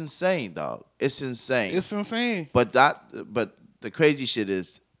 It's insane, dog. It's insane. It's insane. But the crazy shit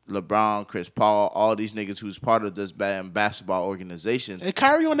is LeBron, Chris Paul, all these niggas who's part of this basketball organization And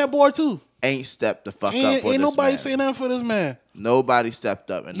Kyrie on that board too. ain't stepped the fuck up Ain't, for ain't this nobody man. saying nothing for this man. Nobody stepped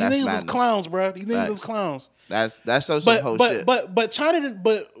up, and These that's niggas madness. is clowns, bro. These niggas Facts. is clowns. That's some But whole but shit. but China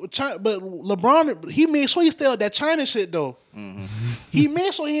but LeBron, he made sure he stayed with that China shit though. Mm-hmm. He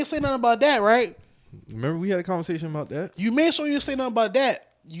made sure he didn't say nothing about that, right? Remember we had a conversation about that? You made sure you didn't say nothing about that.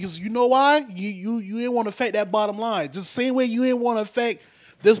 You know why? You didn't want to affect that bottom line. Just the same way you didn't want to affect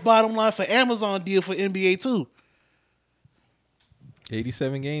this bottom line for Amazon deal for NBA too.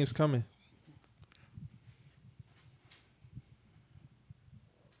 87 games coming.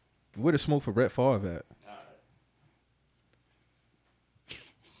 Where the smoke for Brett Favre at?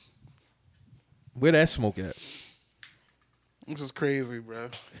 Where that smoke at? This is crazy, bro.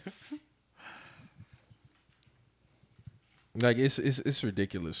 Like it's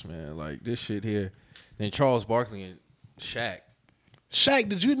ridiculous, man. Like this shit here. Then Charles Barkley and Shaq. Shaq,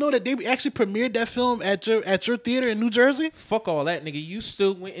 did you know that they actually premiered that film at your theater in New Jersey? Fuck all that, nigga. You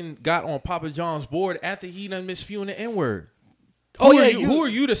still went and got on Papa John's board after he done been spewing the N-word. Oh, yeah, who are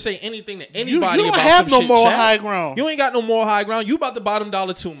you to say anything to anybody you don't about have some no shit, moral Shaq? high ground. You ain't got no moral high ground. You about the bottom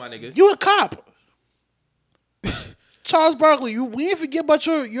dollar too, my nigga. You a cop. Charles Barkley, we ain't forget about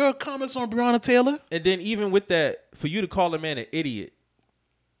your comments on Breonna Taylor. And then even with that, for you to call a man an idiot,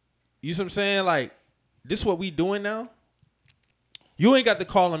 you see what I'm saying? Like, this what we doing now? You ain't got to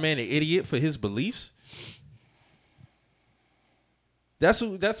call a man an idiot for his beliefs. That's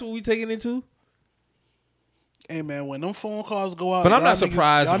what we taking into. Hey man, when them phone calls go out, But I'm y'all not niggas-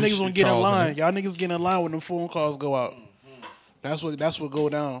 surprised Y'all with niggas gonna get in Charles line. and Y'all niggas get in line when them phone calls go out. That's what go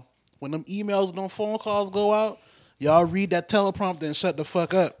down. When them emails and them phone calls go out, y'all read that teleprompter and shut the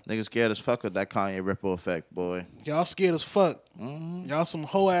fuck up. Niggas scared as fuck of that Kanye ripple effect, boy. Y'all scared as fuck. Y'all some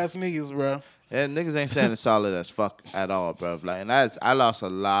hoe ass niggas, bro. And niggas ain't standing solid as fuck at all, bro. Like, and I lost a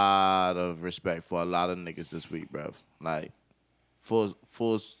lot of respect for a lot of niggas this week, bro. Like, full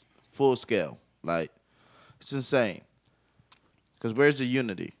scale. Like, it's insane. Cause where's the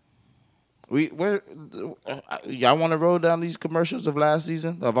unity? Y'all want to roll down these commercials of last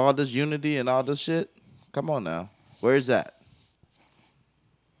season of all this unity and all this shit? Come on now, where's that?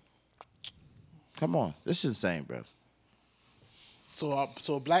 Come on, this is insane, bro.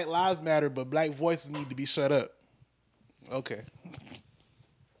 So Black Lives Matter, but Black voices need to be shut up. Okay.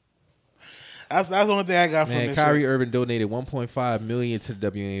 That's the only thing I got from Man, this. Kyrie shit. Irving donated $1.5 million to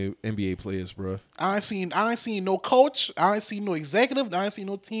the WNBA players, bro. I ain't seen no coach. I ain't seen no executive. I ain't seen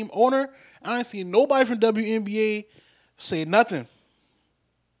no team owner. I ain't seen nobody from WNBA say nothing.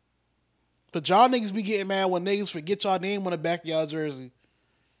 But y'all niggas be getting mad when niggas forget y'all name on the back of y'all jersey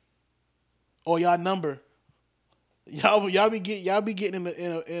or y'all number. Y'all be getting in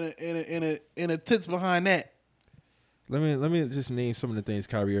the tits behind that. Let me just name some of the things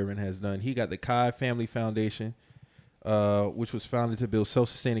Kyrie Irving has done. He got the Kai Family Foundation, which was founded to build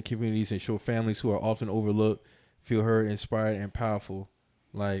self-sustaining communities and show families who are often overlooked feel heard, inspired, and powerful.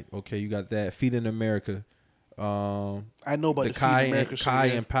 Like, okay, you got that. Feeding America. I know about the the Kai, Feed America Kai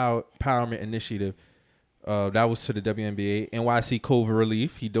shit, yeah. Empowerment Initiative. That was to the WNBA. NYC COVID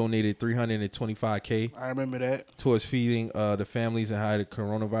Relief. He donated $325K I remember that. towards feeding the families in the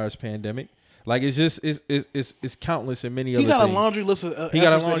coronavirus pandemic. Like, it's just it's countless and many He other got things. a laundry list of He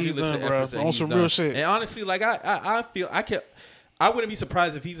got a efforts that laundry he's list done, of bro, efforts that on he's some done. real shit. And honestly, like I feel I wouldn't be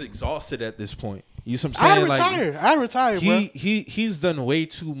surprised if he's exhausted at this point. You know what I'm saying? I'd retire, bro. He's done way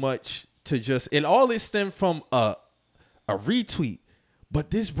too much to just, and all this stemmed from a retweet. But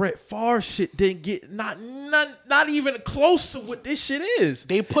this Brett Favre shit didn't get not even close to what this shit is.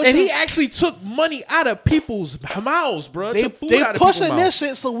 They pushing- and he actually took money out of people's mouths, bro. They Took food out of pushing people's this mouths.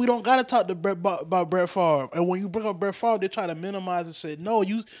 shit so we don't gotta talk to about Brett Favre. And when you bring up Brett Favre, they try to minimize the shit. No,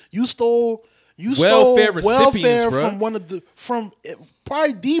 you stole Welfare recipients, welfare bro. from from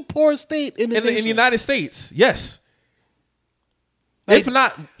probably the poorest state in the In the nation. United States, yes. Like, if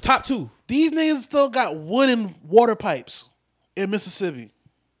not top two. these niggas still got wooden water pipes in Mississippi.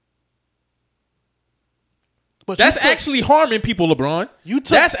 But That's you took- actually harming people, LeBron.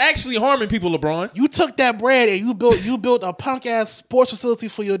 That's actually harming people, LeBron. You took that bread and you built a punk ass sports facility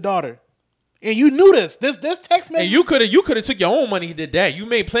for your daughter, and you knew this. There's text messages. And you could have took your own money and did that. You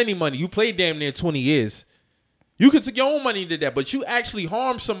made plenty money. You played damn near 20 years. You could took your own money and did that, but you actually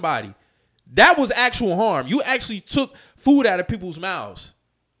harmed somebody. That was actual harm. You actually took food out of people's mouths.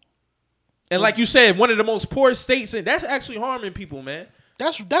 And like you said, one of the most poorest states, and that's actually harming people, man.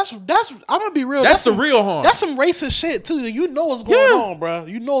 That's. I'm gonna be real. That's the some, real harm. That's some racist shit too. You know what's going on, bro.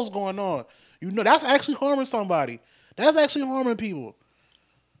 You know what's going on. You know that's actually harming somebody. That's actually harming people.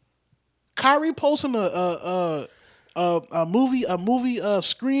 Kyrie posting a movie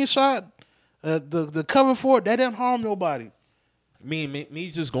screenshot, the cover for it, that didn't harm nobody. Me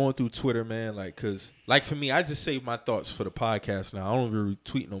just going through Twitter, man, like, cause like for me, I just save my thoughts for the podcast now. I don't even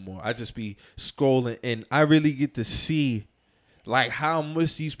retweet no more. I just be scrolling, and I really get to see like how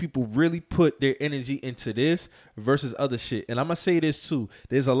much these people really put their energy into this versus other shit. And I'm gonna say this too: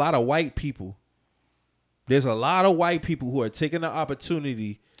 there's a lot of white people. There's a lot of white people who are taking the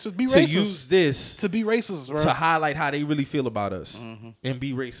opportunity To be to racist. use this To be racist, bro. to highlight how they really feel about us and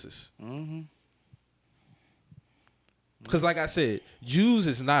be racist. Because like I said, Jews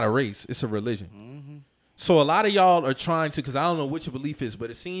is not a race. It's a religion. So a lot of y'all are trying to, because I don't know what your belief is, but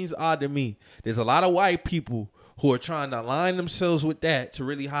it seems odd to me. There's a lot of white people who are trying to align themselves with that to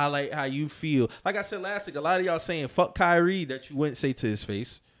really highlight how you feel. Like I said last week, a lot of y'all saying, fuck Kyrie, that you wouldn't say to his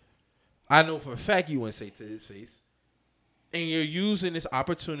face. I know for a fact you wouldn't say to his face. And you're using this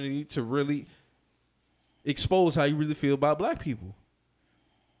opportunity to really expose how you really feel about black people.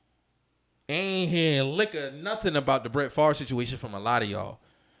 Ain't hearing nothing about the Brett Favre situation from a lot of y'all.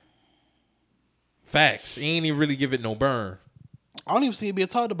 Facts. Ain't even really give it no burn. I don't even see it being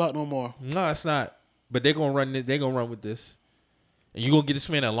talked about no more. No, it's not. But they're gonna run it. They're gonna run with this. And you're gonna get this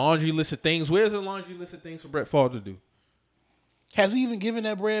man a laundry list of things. Where's the laundry list of things for Brett Favre to do? Has he even given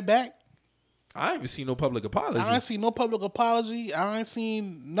that bread back? I ain't even seen no public apology. I ain't seen no public apology. I ain't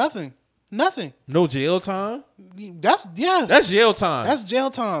seen nothing. Nothing. No jail time. That's jail time. That's jail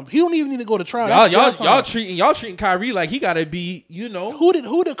time. He don't even need to go to trial. Y'all treating Kyrie like he gotta be, you know. Who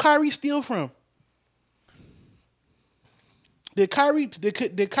did Kyrie steal from? Did Kyrie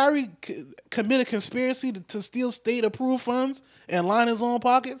commit a conspiracy to steal state approved funds and line his own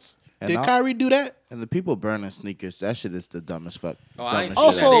pockets? Did Kyrie do that? And the people burning sneakers, that shit is the dumbest fuck. Oh, I ain't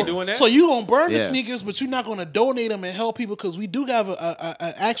dumbest seen shit that. ever. They doing that? So you gonna burn the Yes. sneakers, but you're not gonna donate them and help people because we do have a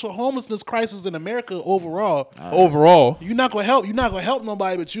actual homelessness crisis in America overall. Overall, You're not gonna help. You're not gonna help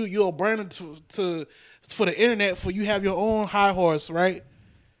nobody, but you'll burn it to for the internet for you have your own high horse, right?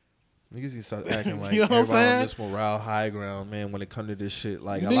 niggas can start acting like You know what I'm everybody on saying? this morale high ground, man, when it comes to this shit.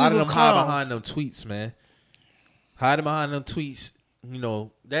 Like, a Niggas lot of is them hide clowns. behind them tweets, man. Hiding behind them tweets, you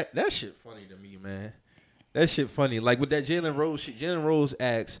know, that shit funny to me, man. That shit funny. Like, with that Jalen Rose shit, Jalen Rose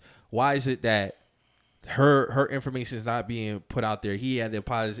asks, why is it that her information is not being put out there? He had to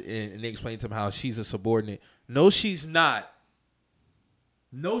apologize, and they explained to him how she's a subordinate. No, she's not.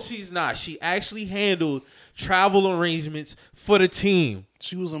 No, she's not. She actually handled travel arrangements for the team.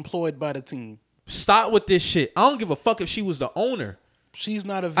 She was employed by the team. Stop with this shit. I don't give a fuck if she was the owner. She's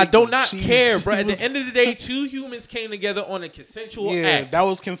not a I victim. do not She- care, she bro. At was- the end of the day, two humans came together on a consensual yeah, act. that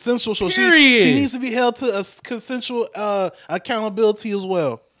was consensual. So Period. she needs to be held to a consensual accountability as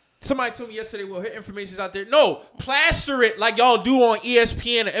well. Somebody told me yesterday, well, her information's out there. No, plaster it like y'all do on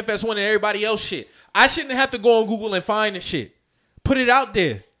ESPN and FS1 and everybody else shit. I shouldn't have to go on Google and find the shit. Put it out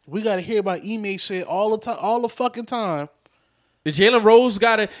there. We got to hear about email shit all the time, all the fucking time. Jalen Rose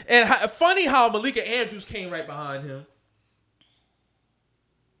got it. And funny how Malika Andrews came right behind him.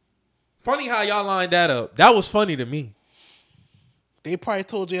 Funny how y'all lined that up. That was funny to me. They probably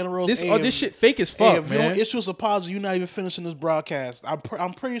told Jalen Rose, This shit fake as hey, fuck, if you man. don't issue us apology, you're not even finishing this broadcast.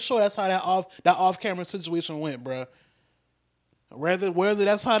 I'm pretty sure that's how that off camera situation went, bro. Whether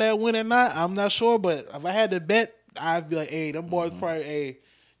that's how that went or not, I'm not sure. But if I had to bet, I'd be like, hey, them boys probably, hey,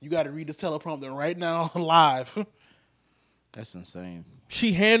 you got to read this teleprompter right now live. That's insane.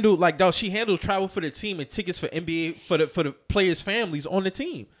 She handled travel for the team and tickets for NBA for the players' families on the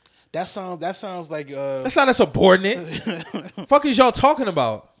team. That sounds like That's not a subordinate. Fuck is y'all talking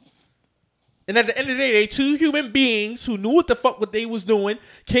about? And at the end of the day, they two human beings who knew what the fuck what they was doing,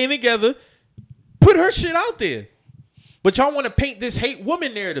 came together, put her shit out there. But y'all want to paint this hate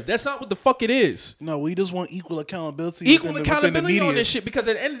woman narrative. That's not what the fuck it is. No, we just want equal accountability. Equal within the accountability media. on this shit, because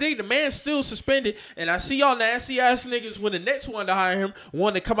at the end of the day, the man's still suspended. And I see y'all nasty ass niggas when the next one to hire him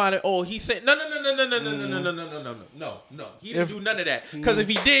want to come out and he said no. He didn't do none of that. Because if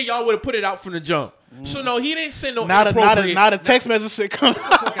he did, y'all would have put it out from the jump. So no, he didn't send no Not inappropriate. a text message shit coming.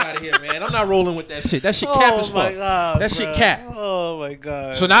 Fuck out of here, man. I'm not rolling with that shit. That shit cap as fuck. That shit cap. Oh my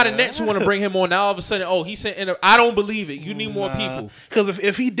god. So now the Nets want to bring him on. Now all of a sudden, he sent. I don't believe it. You need more people. Because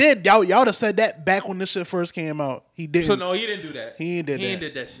if he did, y'all would have said that back when this shit first came out. He didn't. So no, he didn't do that. He ain't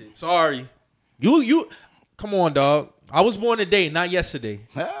did that shit. Sorry. You. Come on, dog. I was born today, not yesterday.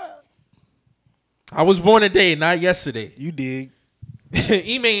 I was born today, not yesterday. You dig.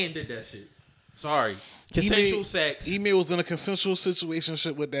 Ime ain't did that shit. Sorry. Consensual sex. Ime was in a consensual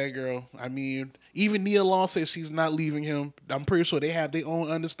situationship with that girl. I mean, even Nia Long says she's not leaving him. I'm pretty sure they have their own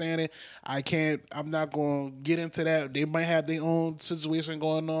understanding. I'm not going to get into that. They might have their own situation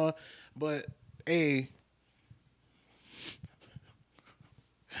going on. But, hey,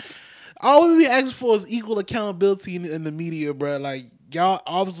 all we be asking for is equal accountability in the media, bro. Like, y'all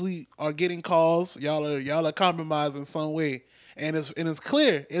obviously are getting calls. Y'all are compromised in some way. And it's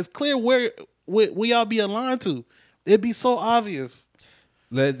clear. It's clear where y'all be aligned to. It'd be so obvious.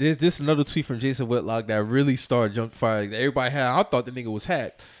 This another tweet from Jason Whitlock that really started junk fire. Everybody had. I thought the nigga was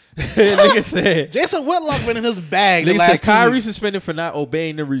hacked. Nigga said Jason Whitlock been in his bag. The nigga last said 2 Kyrie weeks. suspended for not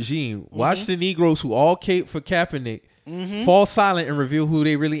obeying the regime. Watch the Negroes who all cape for Kaepernick fall silent and reveal who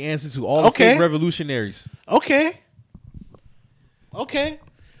they really answer to. All the fake revolutionaries. Okay.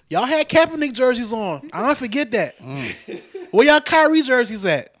 Y'all had Kaepernick jerseys on. I don't forget that. Where y'all Kyrie jerseys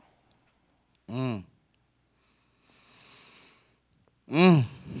at?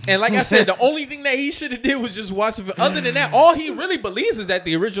 And like I said, the only thing that he should have did was just watch it. Other than that, all he really believes is that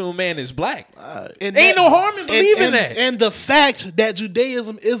the original man is black. And Ain't no harm in believing that. And the fact that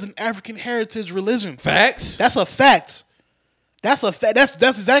Judaism is an African heritage religion. Facts. That's a fact. That's a fact. That's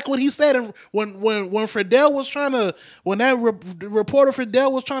exactly what he said. And when Friedel was trying to, when that reporter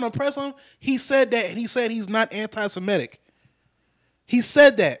Friedel was trying to press him, he said that, and he said he's not anti-Semitic. He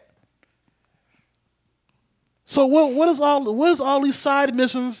said that. So what is all these side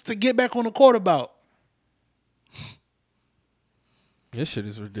missions to get back on the court about? This shit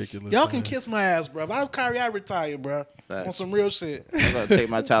is ridiculous. Y'all can kiss my ass, bro. If I was Kyrie, I'd retire, bro. Facts. On some real shit. I'm gonna take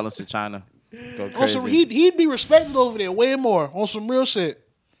my talents to China. Go On crazy. some, he'd be respected over there way more. On some real shit.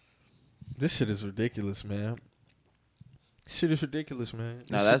 This shit is ridiculous, man. Shit is ridiculous, man.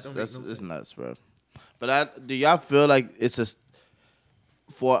 No, This that's shit don't make no it's sense. nuts, bro. But do y'all feel like it's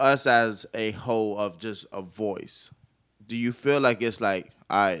for us as a whole of just a voice? Do you feel like it's like,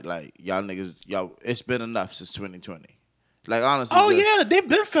 all right, like y'all niggas, it's been enough since 2020? Like honestly. Oh yeah, they've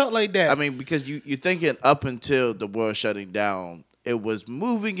been felt like that. I mean, because you're thinking up until the world shutting down, it was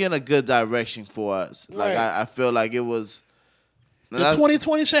moving in a good direction for us. Like Right. I feel like it was. The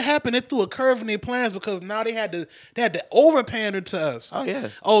 2020 shit happened. They threw a curve in their plans because now they had to over pander to us. Oh yeah.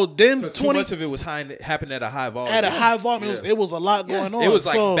 Oh, then But too much of it was happened at a high volume. at a high volume. It was a lot going on. It was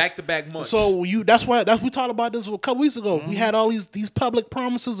like So- back-to-back months. So that's we talked about this a couple weeks ago. We had all these public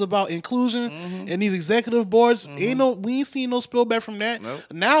promises about inclusion and these executive boards. We ain't seen no spillback from that. Nope.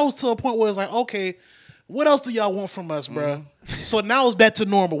 Now it's to a point where it's like, okay, what else do y'all want from us, bruh? So now it's back to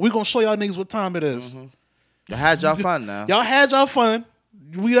normal. We're gonna show y'all niggas what time it is. You had y'all fun now. Y'all had y'all fun.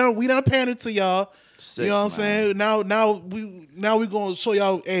 We done pandered to y'all. Sick, you know what I'm saying? Now we gonna show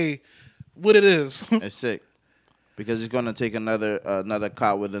y'all what it is. It's sick. Because it's gonna take another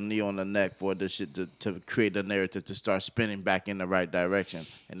cop with a knee on the neck for this shit to create a narrative to start spinning back in the right direction.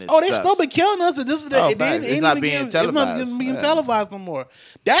 And They sucks. still been killing us. And this is Oh, facts. It's not being It's not televised. being Yeah. televised no more.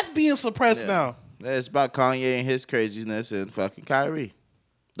 That's being suppressed Yeah. now. It's about Kanye and his craziness and fucking Kyrie.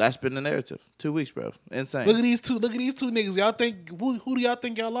 That's been the narrative. 2 weeks, bro. Insane. Look at these two niggas. Y'all think who do y'all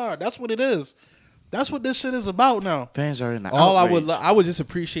think y'all are? That's what it is. That's what this shit is about now. Fans are in the All outrage. I would just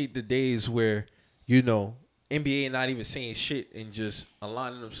appreciate the days where, you know, NBA not even saying shit and just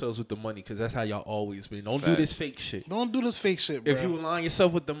aligning themselves with the money, because that's how y'all always been. Don't do this fake shit. Don't do this fake shit, bro. If you align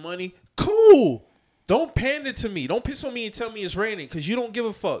yourself with the money, cool. Don't pander to me. Don't piss on me and tell me it's raining, because you don't give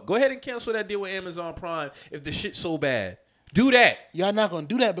a fuck. Go ahead and cancel that deal with Amazon Prime if the shit's so bad. Do that. Y'all not gonna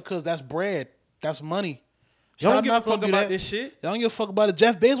do that because that's bread. That's money. Y'all don't give a not gonna fuck do about that. this shit. Y'all don't give a fuck about it.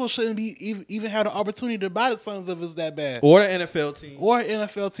 Jeff Bezos shouldn't be even have the opportunity to buy the Suns if it's that bad. Or the NFL team. Or an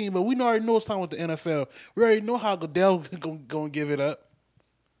NFL team, but we already know it's time with the NFL. We already know how Goodell gonna give it up.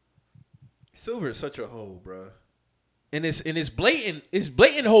 Silver is such a hoe, bro. And it's blatant. It's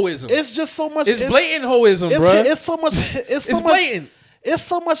blatant hoism. It's just so much. It's blatant hoism, bro. It's so much. It's so It's much. blatant. It's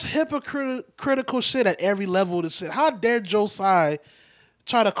so much hypocritical shit at every level of the shit. How dare Joe Tsai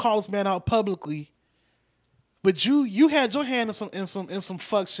try to call this man out publicly? But you had your hand in some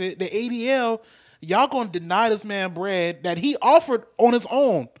fuck shit. The ADL, y'all gonna deny this man bread that he offered on his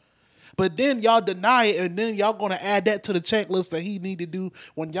own. But then y'all deny it, and then y'all gonna add that to the checklist that he need to do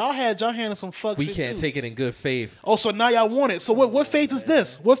when y'all had your hand in some fuck We shit can't too. take it in good faith. Oh, so now y'all want it. So what faith is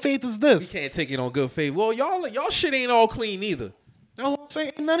this? What faith is We this? can't take it on good faith. Well, y'all shit ain't all clean either. That's what I'm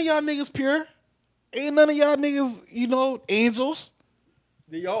saying. Ain't none of y'all niggas pure. Ain't none of y'all niggas, angels.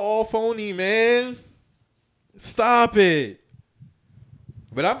 Y'all all phony, man. Stop it.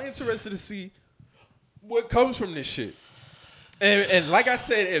 But I'm interested to see what comes from this shit. And like I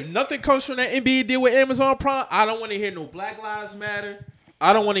said, if nothing comes from that NBA deal with Amazon Prime, I don't want to hear no Black Lives Matter.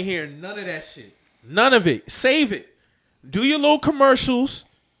 I don't want to hear none of that shit. None of it. Save it. Do your little commercials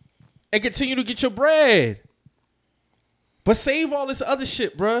and continue to get your bread. But save all this other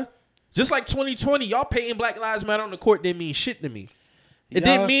shit, bruh. Just like 2020, y'all painting Black Lives Matter on the court didn't mean shit to me. It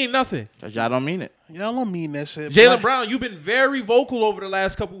didn't mean nothing. Cause y'all don't mean it. Y'all don't mean that shit. Jaylen Black- Brown, you've been very vocal over the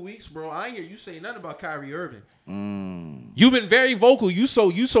last couple weeks, bro. I ain't hear you say nothing about Kyrie Irving. You've been very vocal. You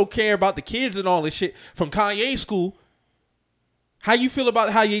so care about the kids and all this shit from Kanye school. How you feel about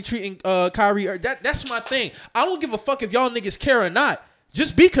how you treating Kyrie Irving? That's my thing. I don't give a fuck if y'all niggas care or not.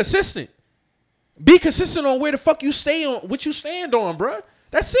 Just be consistent. Be consistent on where the fuck you stay on, what you stand on, bro.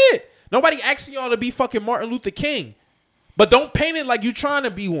 That's it. Nobody asking y'all to be fucking Martin Luther King. But don't paint it like you trying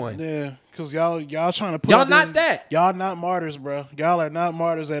to be one. Yeah, because y'all trying to put Y'all up not them- that. Y'all not martyrs, bro. Y'all are not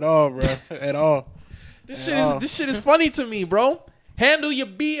martyrs at all, bro. At all. This shit is funny to me, bro. Handle your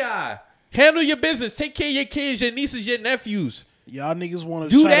BI. Handle your business. Take care of your kids, your nieces, your nephews. Y'all niggas want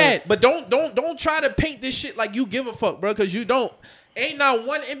to Do that. But don't try to paint this shit like you give a fuck, bro, because you don't. Ain't not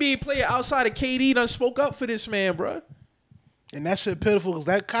one NBA player outside of KD done spoke up for this man, bro. And that shit pitiful because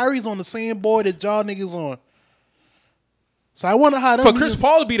that Kyrie's on the same board that y'all niggas on. So I wonder how them For Chris niggas-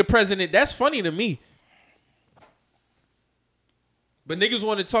 Paul to be the president, that's funny to me. But niggas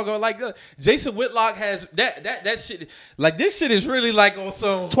want to talk about like Jason Whitlock has that shit. Like this shit is really like on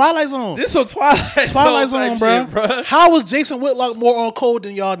some Twilight Zone. This some Twilight Zone, type bro. shit, bro. How was Jason Whitlock more on code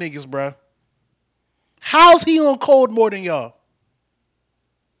than y'all niggas, bro? How's he on code more than y'all?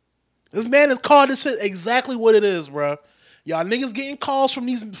 This man has called this shit exactly what it is, bro. Y'all niggas getting calls from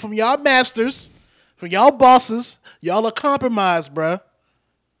y'all masters, from y'all bosses. Y'all are compromised, bro.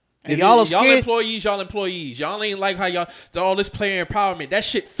 And y'all are scared. Y'all employees. Y'all ain't like how y'all all this player empowerment. That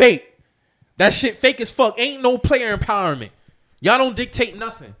shit fake. That shit fake as fuck. Ain't no player empowerment. Y'all don't dictate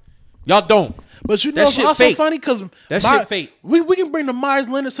nothing. Y'all don't. But you know That it's shit also fake. funny because That shit fake. We can bring the Myers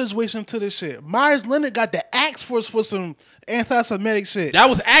Leonard situation to this shit. Myers Leonard got the axe for some anti-Semitic shit. That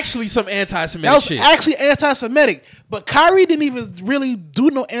was actually some anti-Semitic That was shit. actually anti-Semitic. But Kyrie didn't even really do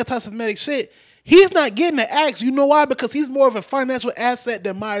no anti-Semitic shit. He's not getting the axe. You know why? Because he's more of a financial asset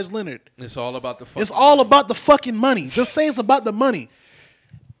than Myers Leonard. It's all about the fucking It's all about the fucking money. Just say it's about the money.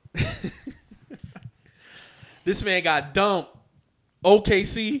 This man got dumped.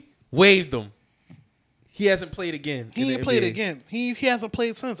 OKC waived him. He hasn't played again. He ain't played again. He hasn't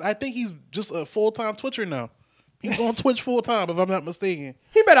played since. I think he's just a full-time Twitcher now. He's on Twitch full-time, if I'm not mistaken.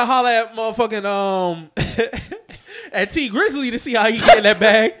 He better holler at motherfucking at T Grizzly to see how he getting that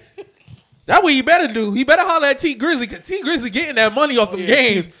bag. That's what he better do. He better holler at T Grizzly because T Grizzly getting that money off them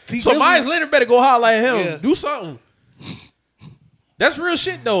games. T So Grizzly- Myers Leonard better go holler at him. Yeah. Do something. That's real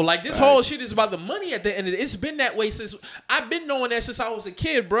shit though. Like this whole shit is about the money at the end of it. It's been that way since I've been knowing that since I was a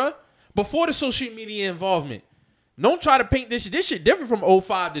kid, bruh. Before the social media involvement. Don't try to paint this shit. This shit different from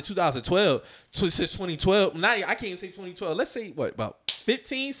 05 to 2012. Since 2012. Not I can't even say 2012. Let's say what about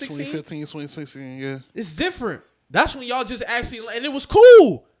 15, 16? 2015, 2016, yeah. It's different. That's when y'all just actually, and it was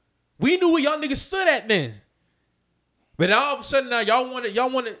cool. We knew where y'all niggas stood at then. But now all of a sudden now y'all want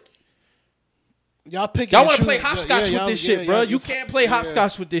to Y'all picking y'all and want to play choosing. hopscotch with y'all- this shit, bro. y'all You just- can't play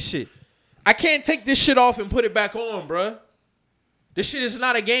hopscotch with this shit. I can't take this shit off and put it back on, bruh. This shit is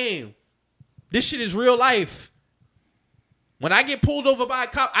not a game. This shit is real life. When I get pulled over by a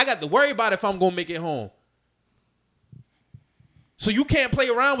cop, I got to worry about if I'm going to make it home. So you can't play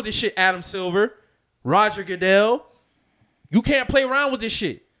around with this shit, Adam Silver, Roger Goodell. You can't play around with this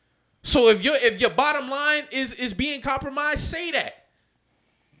shit. So if your bottom line is being compromised, say that.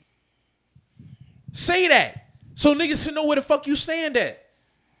 Say that. So niggas can know where the fuck you stand at.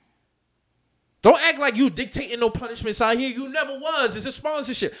 Don't act like you dictating no punishments out here. You never was. It's a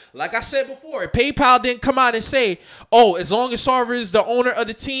sponsorship. Like I said before, PayPal didn't come out and say, oh, as long as Sarver is the owner of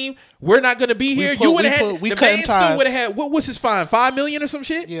the team, we're not going to be here. You would have had, the man still would have had, what was his fine? $5 million or some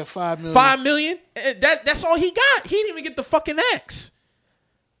shit? Yeah, $5 million. $5 million? That's all he got. He didn't even get the fucking axe.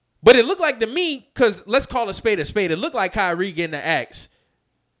 But it looked like to me, because let's call a spade a spade, it looked like Kyrie getting the axe.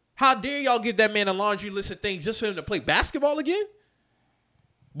 How dare y'all give that man a laundry list of things just for him to play basketball again?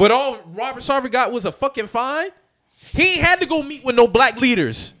 But all Robert Sarver got was a fucking fine. He ain't had to go meet with no black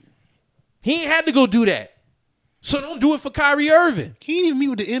leaders. He ain't had to go do that. So don't do it for Kyrie Irving. He didn't even meet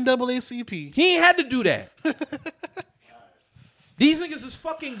with the NAACP. He ain't had to do that. These niggas is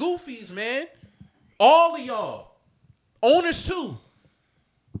fucking goofies, man. All of y'all. Owners too.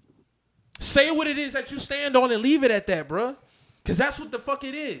 Say what it is that you stand on and leave it at that, bruh. Because that's what the fuck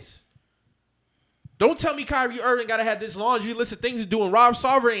it is. Don't tell me Kyrie Irving got to have this laundry list of things to do, and Rob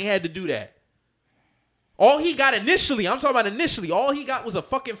Sarver ain't had to do that. All he got initially, I'm talking about initially, all he got was a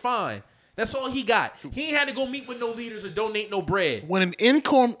fucking fine. That's all he got. He ain't had to go meet with no leaders or donate no bread. When an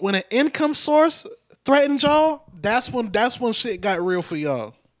income source threatened y'all, that's when shit got real for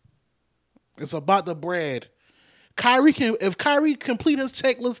y'all. It's about the bread. If Kyrie complete his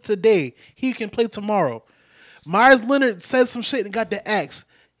checklist today, he can play tomorrow. Myers Leonard said some shit and got the axe.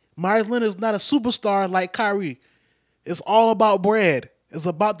 Myers Leonard is not a superstar like Kyrie. It's all about bread. It's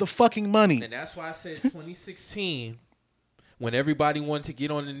about the fucking money. And that's why I said 2016, when everybody wanted to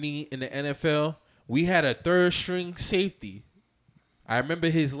get on the knee in the NFL, we had a third string safety. I remember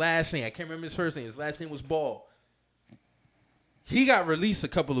his last name. I can't remember his first name. His last name was Ball. He got released a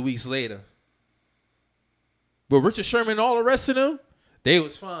couple of weeks later. But Richard Sherman and all the rest of them, they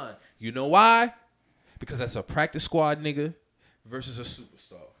was fine. You know why? Because that's a practice squad nigga versus a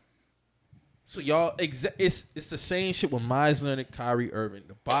superstar. So y'all, it's the same shit with Myers Leonard, Kyrie Irving.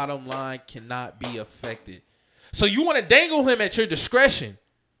 The bottom line cannot be affected. So you want to dangle him at your discretion,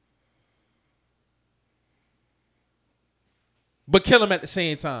 but kill him at the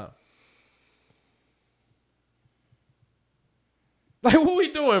same time. Like, what we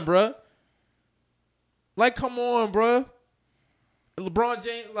doing, bruh? Like, come on, bruh. LeBron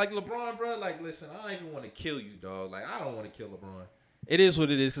James, bruh, like, listen, I don't even want to kill you, dog. Like, I don't want to kill LeBron. It is what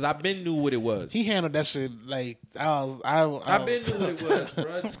it is, because I've been knew what it was. He handled that shit like I've been knew what it was,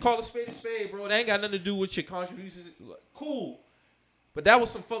 bro. Just call a spade, bro. That ain't got nothing to do with your contributions. Cool. But that was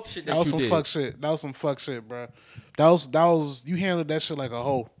some fuck shit that you did. That was some fuck shit, bro. That was you handled that shit like a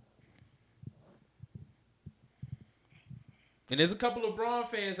hoe. And there's a couple of Braun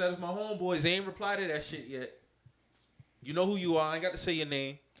fans that is my homeboys. They ain't replied to that shit yet. You know who you are. I ain't got to say your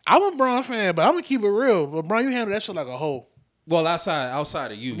name. I'm a Braun fan, but I'm gonna keep it real. But Braun, you handled that shit like a hoe. Well,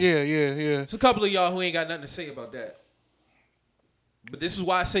 outside of you. Yeah. There's a couple of y'all who ain't got nothing to say about that. But this is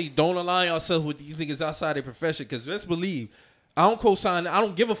why I say don't align yourself with these niggas outside their profession. Because let's believe, I don't co-sign. I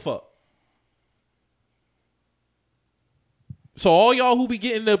don't give a fuck. So all y'all who be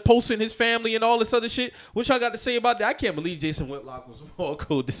getting the posting his family and all this other shit, what y'all got to say about that? I can't believe Jason Whitlock was more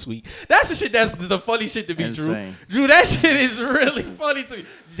cold this week. That's the shit that's the funny shit to me, Insane. Drew, that shit is really funny to me.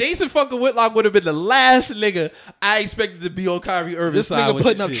 Jason fucking Whitlock would have been the last nigga I expected to be on Kyrie Irving's side. This nigga with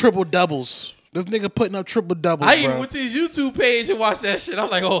putting this up shit. triple doubles. This nigga putting up triple doubles. I even bro. went to his YouTube page and watched that shit. I'm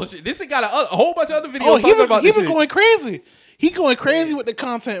like, oh shit, this nigga got a whole bunch of other videos Oh, talking about this he shit. been going crazy. He going crazy with the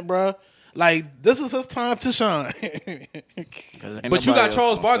content, bro. Like, this is his time to shine. But you got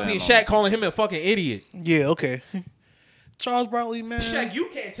Charles Barkley and Shaq calling him a fucking idiot. Yeah, okay. Charles Barkley, man. Shaq, you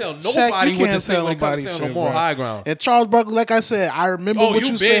can't tell Shaq, nobody you what to can't say tell when it comes nobody to shit, on the more bro. high ground. And Charles Barkley, like I said, I remember what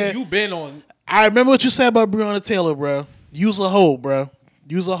you said. You been on. I remember what you said about Breonna Taylor, bro. Use a hoe, bro.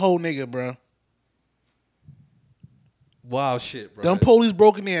 Use a hoe nigga, bro. Wild shit, bro. Them police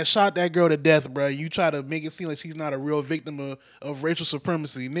broke in there and shot that girl to death, bro. You try to make it seem like she's not a real victim of racial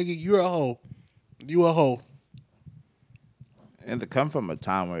supremacy. Nigga, you're a hoe. You a hoe. And to come from a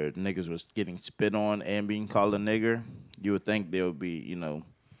time where niggas was getting spit on and being called a nigger, you would think there would be,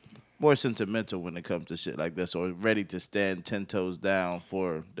 more sentimental when it comes to shit like this, or ready to stand 10 toes down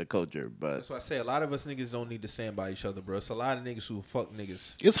for the culture. But That's why I say a lot of us niggas don't need to stand by each other, bro. It's a lot of niggas who fuck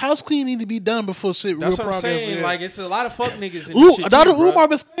niggas. It's house cleaning need to be done before shit That's real what I'm progress. saying. Yeah. Like, it's a lot of fuck niggas in Ooh, this shit Dr. too, bro. Umar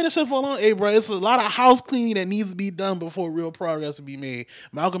been saying this shit for a long. Hey, bro, it's a lot of house cleaning that needs to be done before real progress to be made.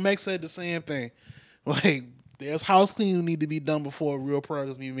 Malcolm X said the same thing. Like, there's house cleaning need to be done before real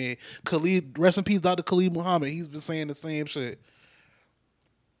progress be made. Khalid, rest in peace, Dr. Khalid Muhammad. He's been saying the same shit.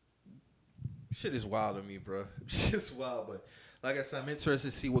 Shit is wild to me, bro. Shit's wild, but like I said, I'm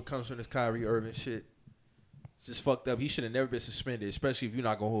interested to see what comes from this Kyrie Irving shit. It's just fucked up. He should have never been suspended, especially if you're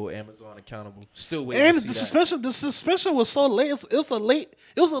not gonna hold Amazon accountable. Still waiting And to see the suspension was so late. It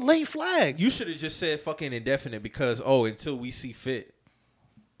was a late flag. You should have just said fucking indefinite because until we see fit.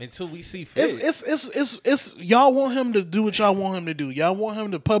 Until we see fit. It's y'all want him to do what y'all want him to do. Y'all want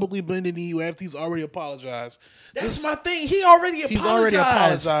him to publicly bend the knee after he's already apologized. That's my thing. He already apologized. He's already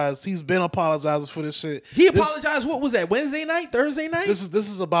apologized. He's been apologizing for this shit. He apologized. What was that? Wednesday night? Thursday night? This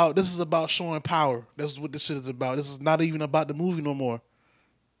is about showing power. That's what this shit is about. This is not even about the movie no more.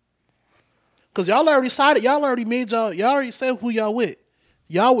 Cause y'all already decided. Y'all already said who y'all with.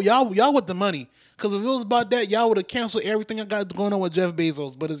 Y'all with the money. Cause if it was about that, y'all would have canceled everything I got going on with Jeff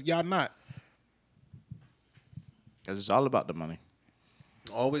Bezos. But it's y'all not. Cause it's all about the money.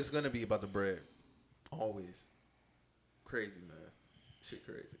 Always gonna be about the bread. Always. Crazy, man. Shit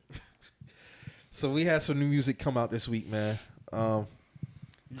crazy. So we had some new music come out this week, man.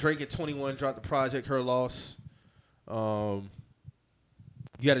 Drake at 21 dropped the project Her Loss. You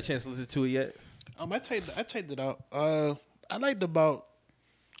had a chance to listen to it yet? I checked it out. I liked about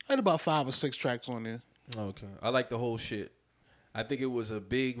 5 or 6 tracks on there. Okay. I like the whole shit. I think it was a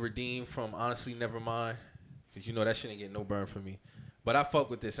big redeem from Honestly Nevermind. Because you know that shit ain't getting no burn for me. But I fuck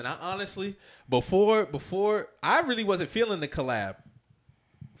with this. And I honestly, before, I really wasn't feeling the collab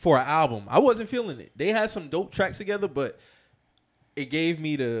for an album. I wasn't feeling it. They had some dope tracks together, but it gave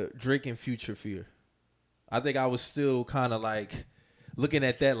me the Drake and Future fear. I think I was still kind of like looking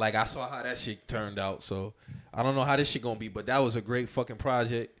at that like I saw how that shit turned out. So I don't know how this shit gonna be, but that was a great fucking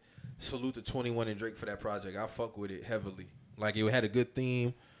project. Salute to 21 and Drake for that project. I fuck with it heavily. Like, it had a good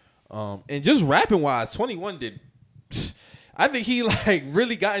theme. And just rapping wise, 21 did. I think he like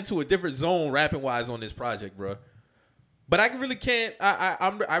really got into a different zone rapping wise on this project, bro. But I really can't.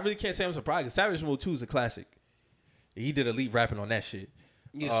 I really can't say I'm surprised. 'Cause Savage Mode 2 is a classic. He did elite rapping on that shit.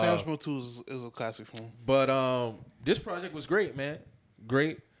 Yeah, Savage Mode 2 is a classic for him. But this project was great, man.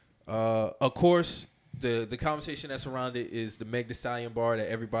 Great. Of course, the conversation that surrounded is the Meg Thee Stallion bar that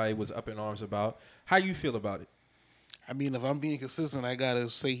everybody was up in arms about. How you feel about it? I mean, if I'm being consistent, I gotta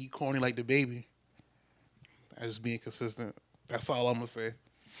say he corny like the baby. I just being consistent. That's all I'm gonna say.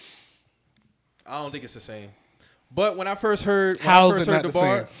 I don't think it's the same. But when I first heard, the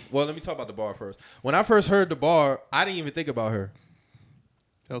bar, same? well, let me talk about the bar first. When I first heard the bar, I didn't even think about her.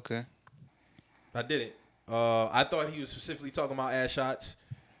 Okay. I didn't. I thought he was specifically talking about ass shots.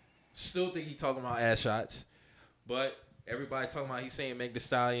 Still think he talking about ass shots. But everybody talking about he's saying Meg Thee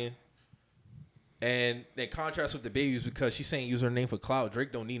Stallion. And the contrast with the baby is because she's saying use her name for clout.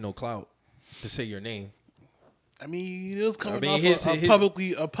 Drake don't need no clout to say your name. I mean, he is coming off his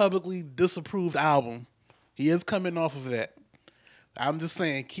a publicly disapproved album. He is coming off of that. I'm just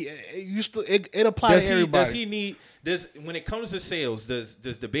saying, it applies to everybody. Does he need? When it comes to sales, does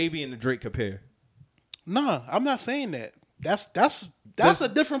the baby and the Drake compare? Nah, I'm not saying that. That's a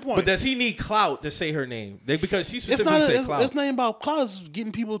different point. But does he need clout to say her name? Because she specifically said clout. It's not even about clout. It's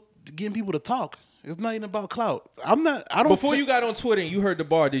getting people to talk. It's not even about clout. Before you got on Twitter and you heard the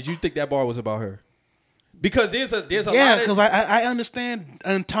bar, did you think that bar was about her? Because there's a lot of... Yeah, because I understand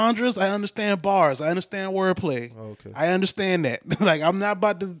entendres, I understand bars, I understand wordplay. Okay. I understand that. Like, I'm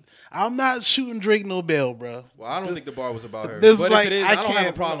not shooting Drake no bail, bro. Well, I don't think the bar was about her. This, but like, if it is, I I don't have a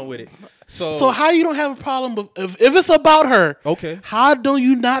can't- problem with it. So how you don't have a problem with, if it's about her? Okay. How do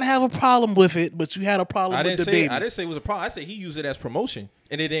you not have a problem with it, but you had a problem with the baby? I didn't say it was a problem. I said he used it as promotion,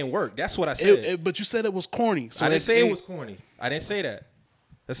 and it didn't work. That's what I said. But you said it was corny. So I didn't say it was corny. I didn't say that.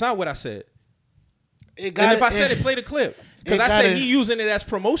 That's not what I said. If I said it, play the clip. Because I said he using it as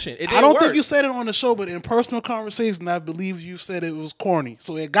promotion. It didn't I don't work. think you said it on the show, but in personal conversation, I believe you said it was corny.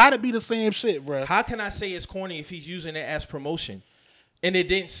 So it got to be the same shit, bro. How can I say it's corny if he's using it as promotion? And it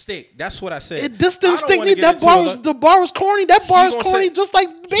didn't stick. That's what I said. It just didn't I don't stick wanna me. get into The bar was corny. That bar is gonna corny, say- just like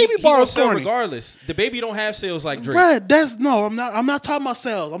Baby He bar gonna was sell corny. regardless. The baby don't have sales like Drake. Bruh, I'm not talking about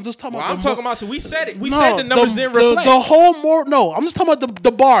sales. I'm just talking Well, about. I'm talking about. So we said it. We said the numbers didn't reflect. The whole more. No, I'm just talking about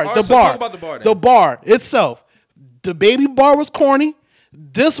the bar. All The right, so bar. talk about the bar then. The bar itself. The Baby bar was corny.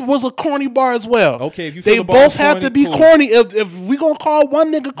 This was a corny bar as well. Okay, if you feel they the bar both is have corny, to be cool. corny. If we gonna call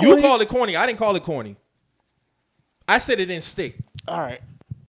one nigga corny, You call it corny. I didn't call it corny. I said it didn't stick. all right.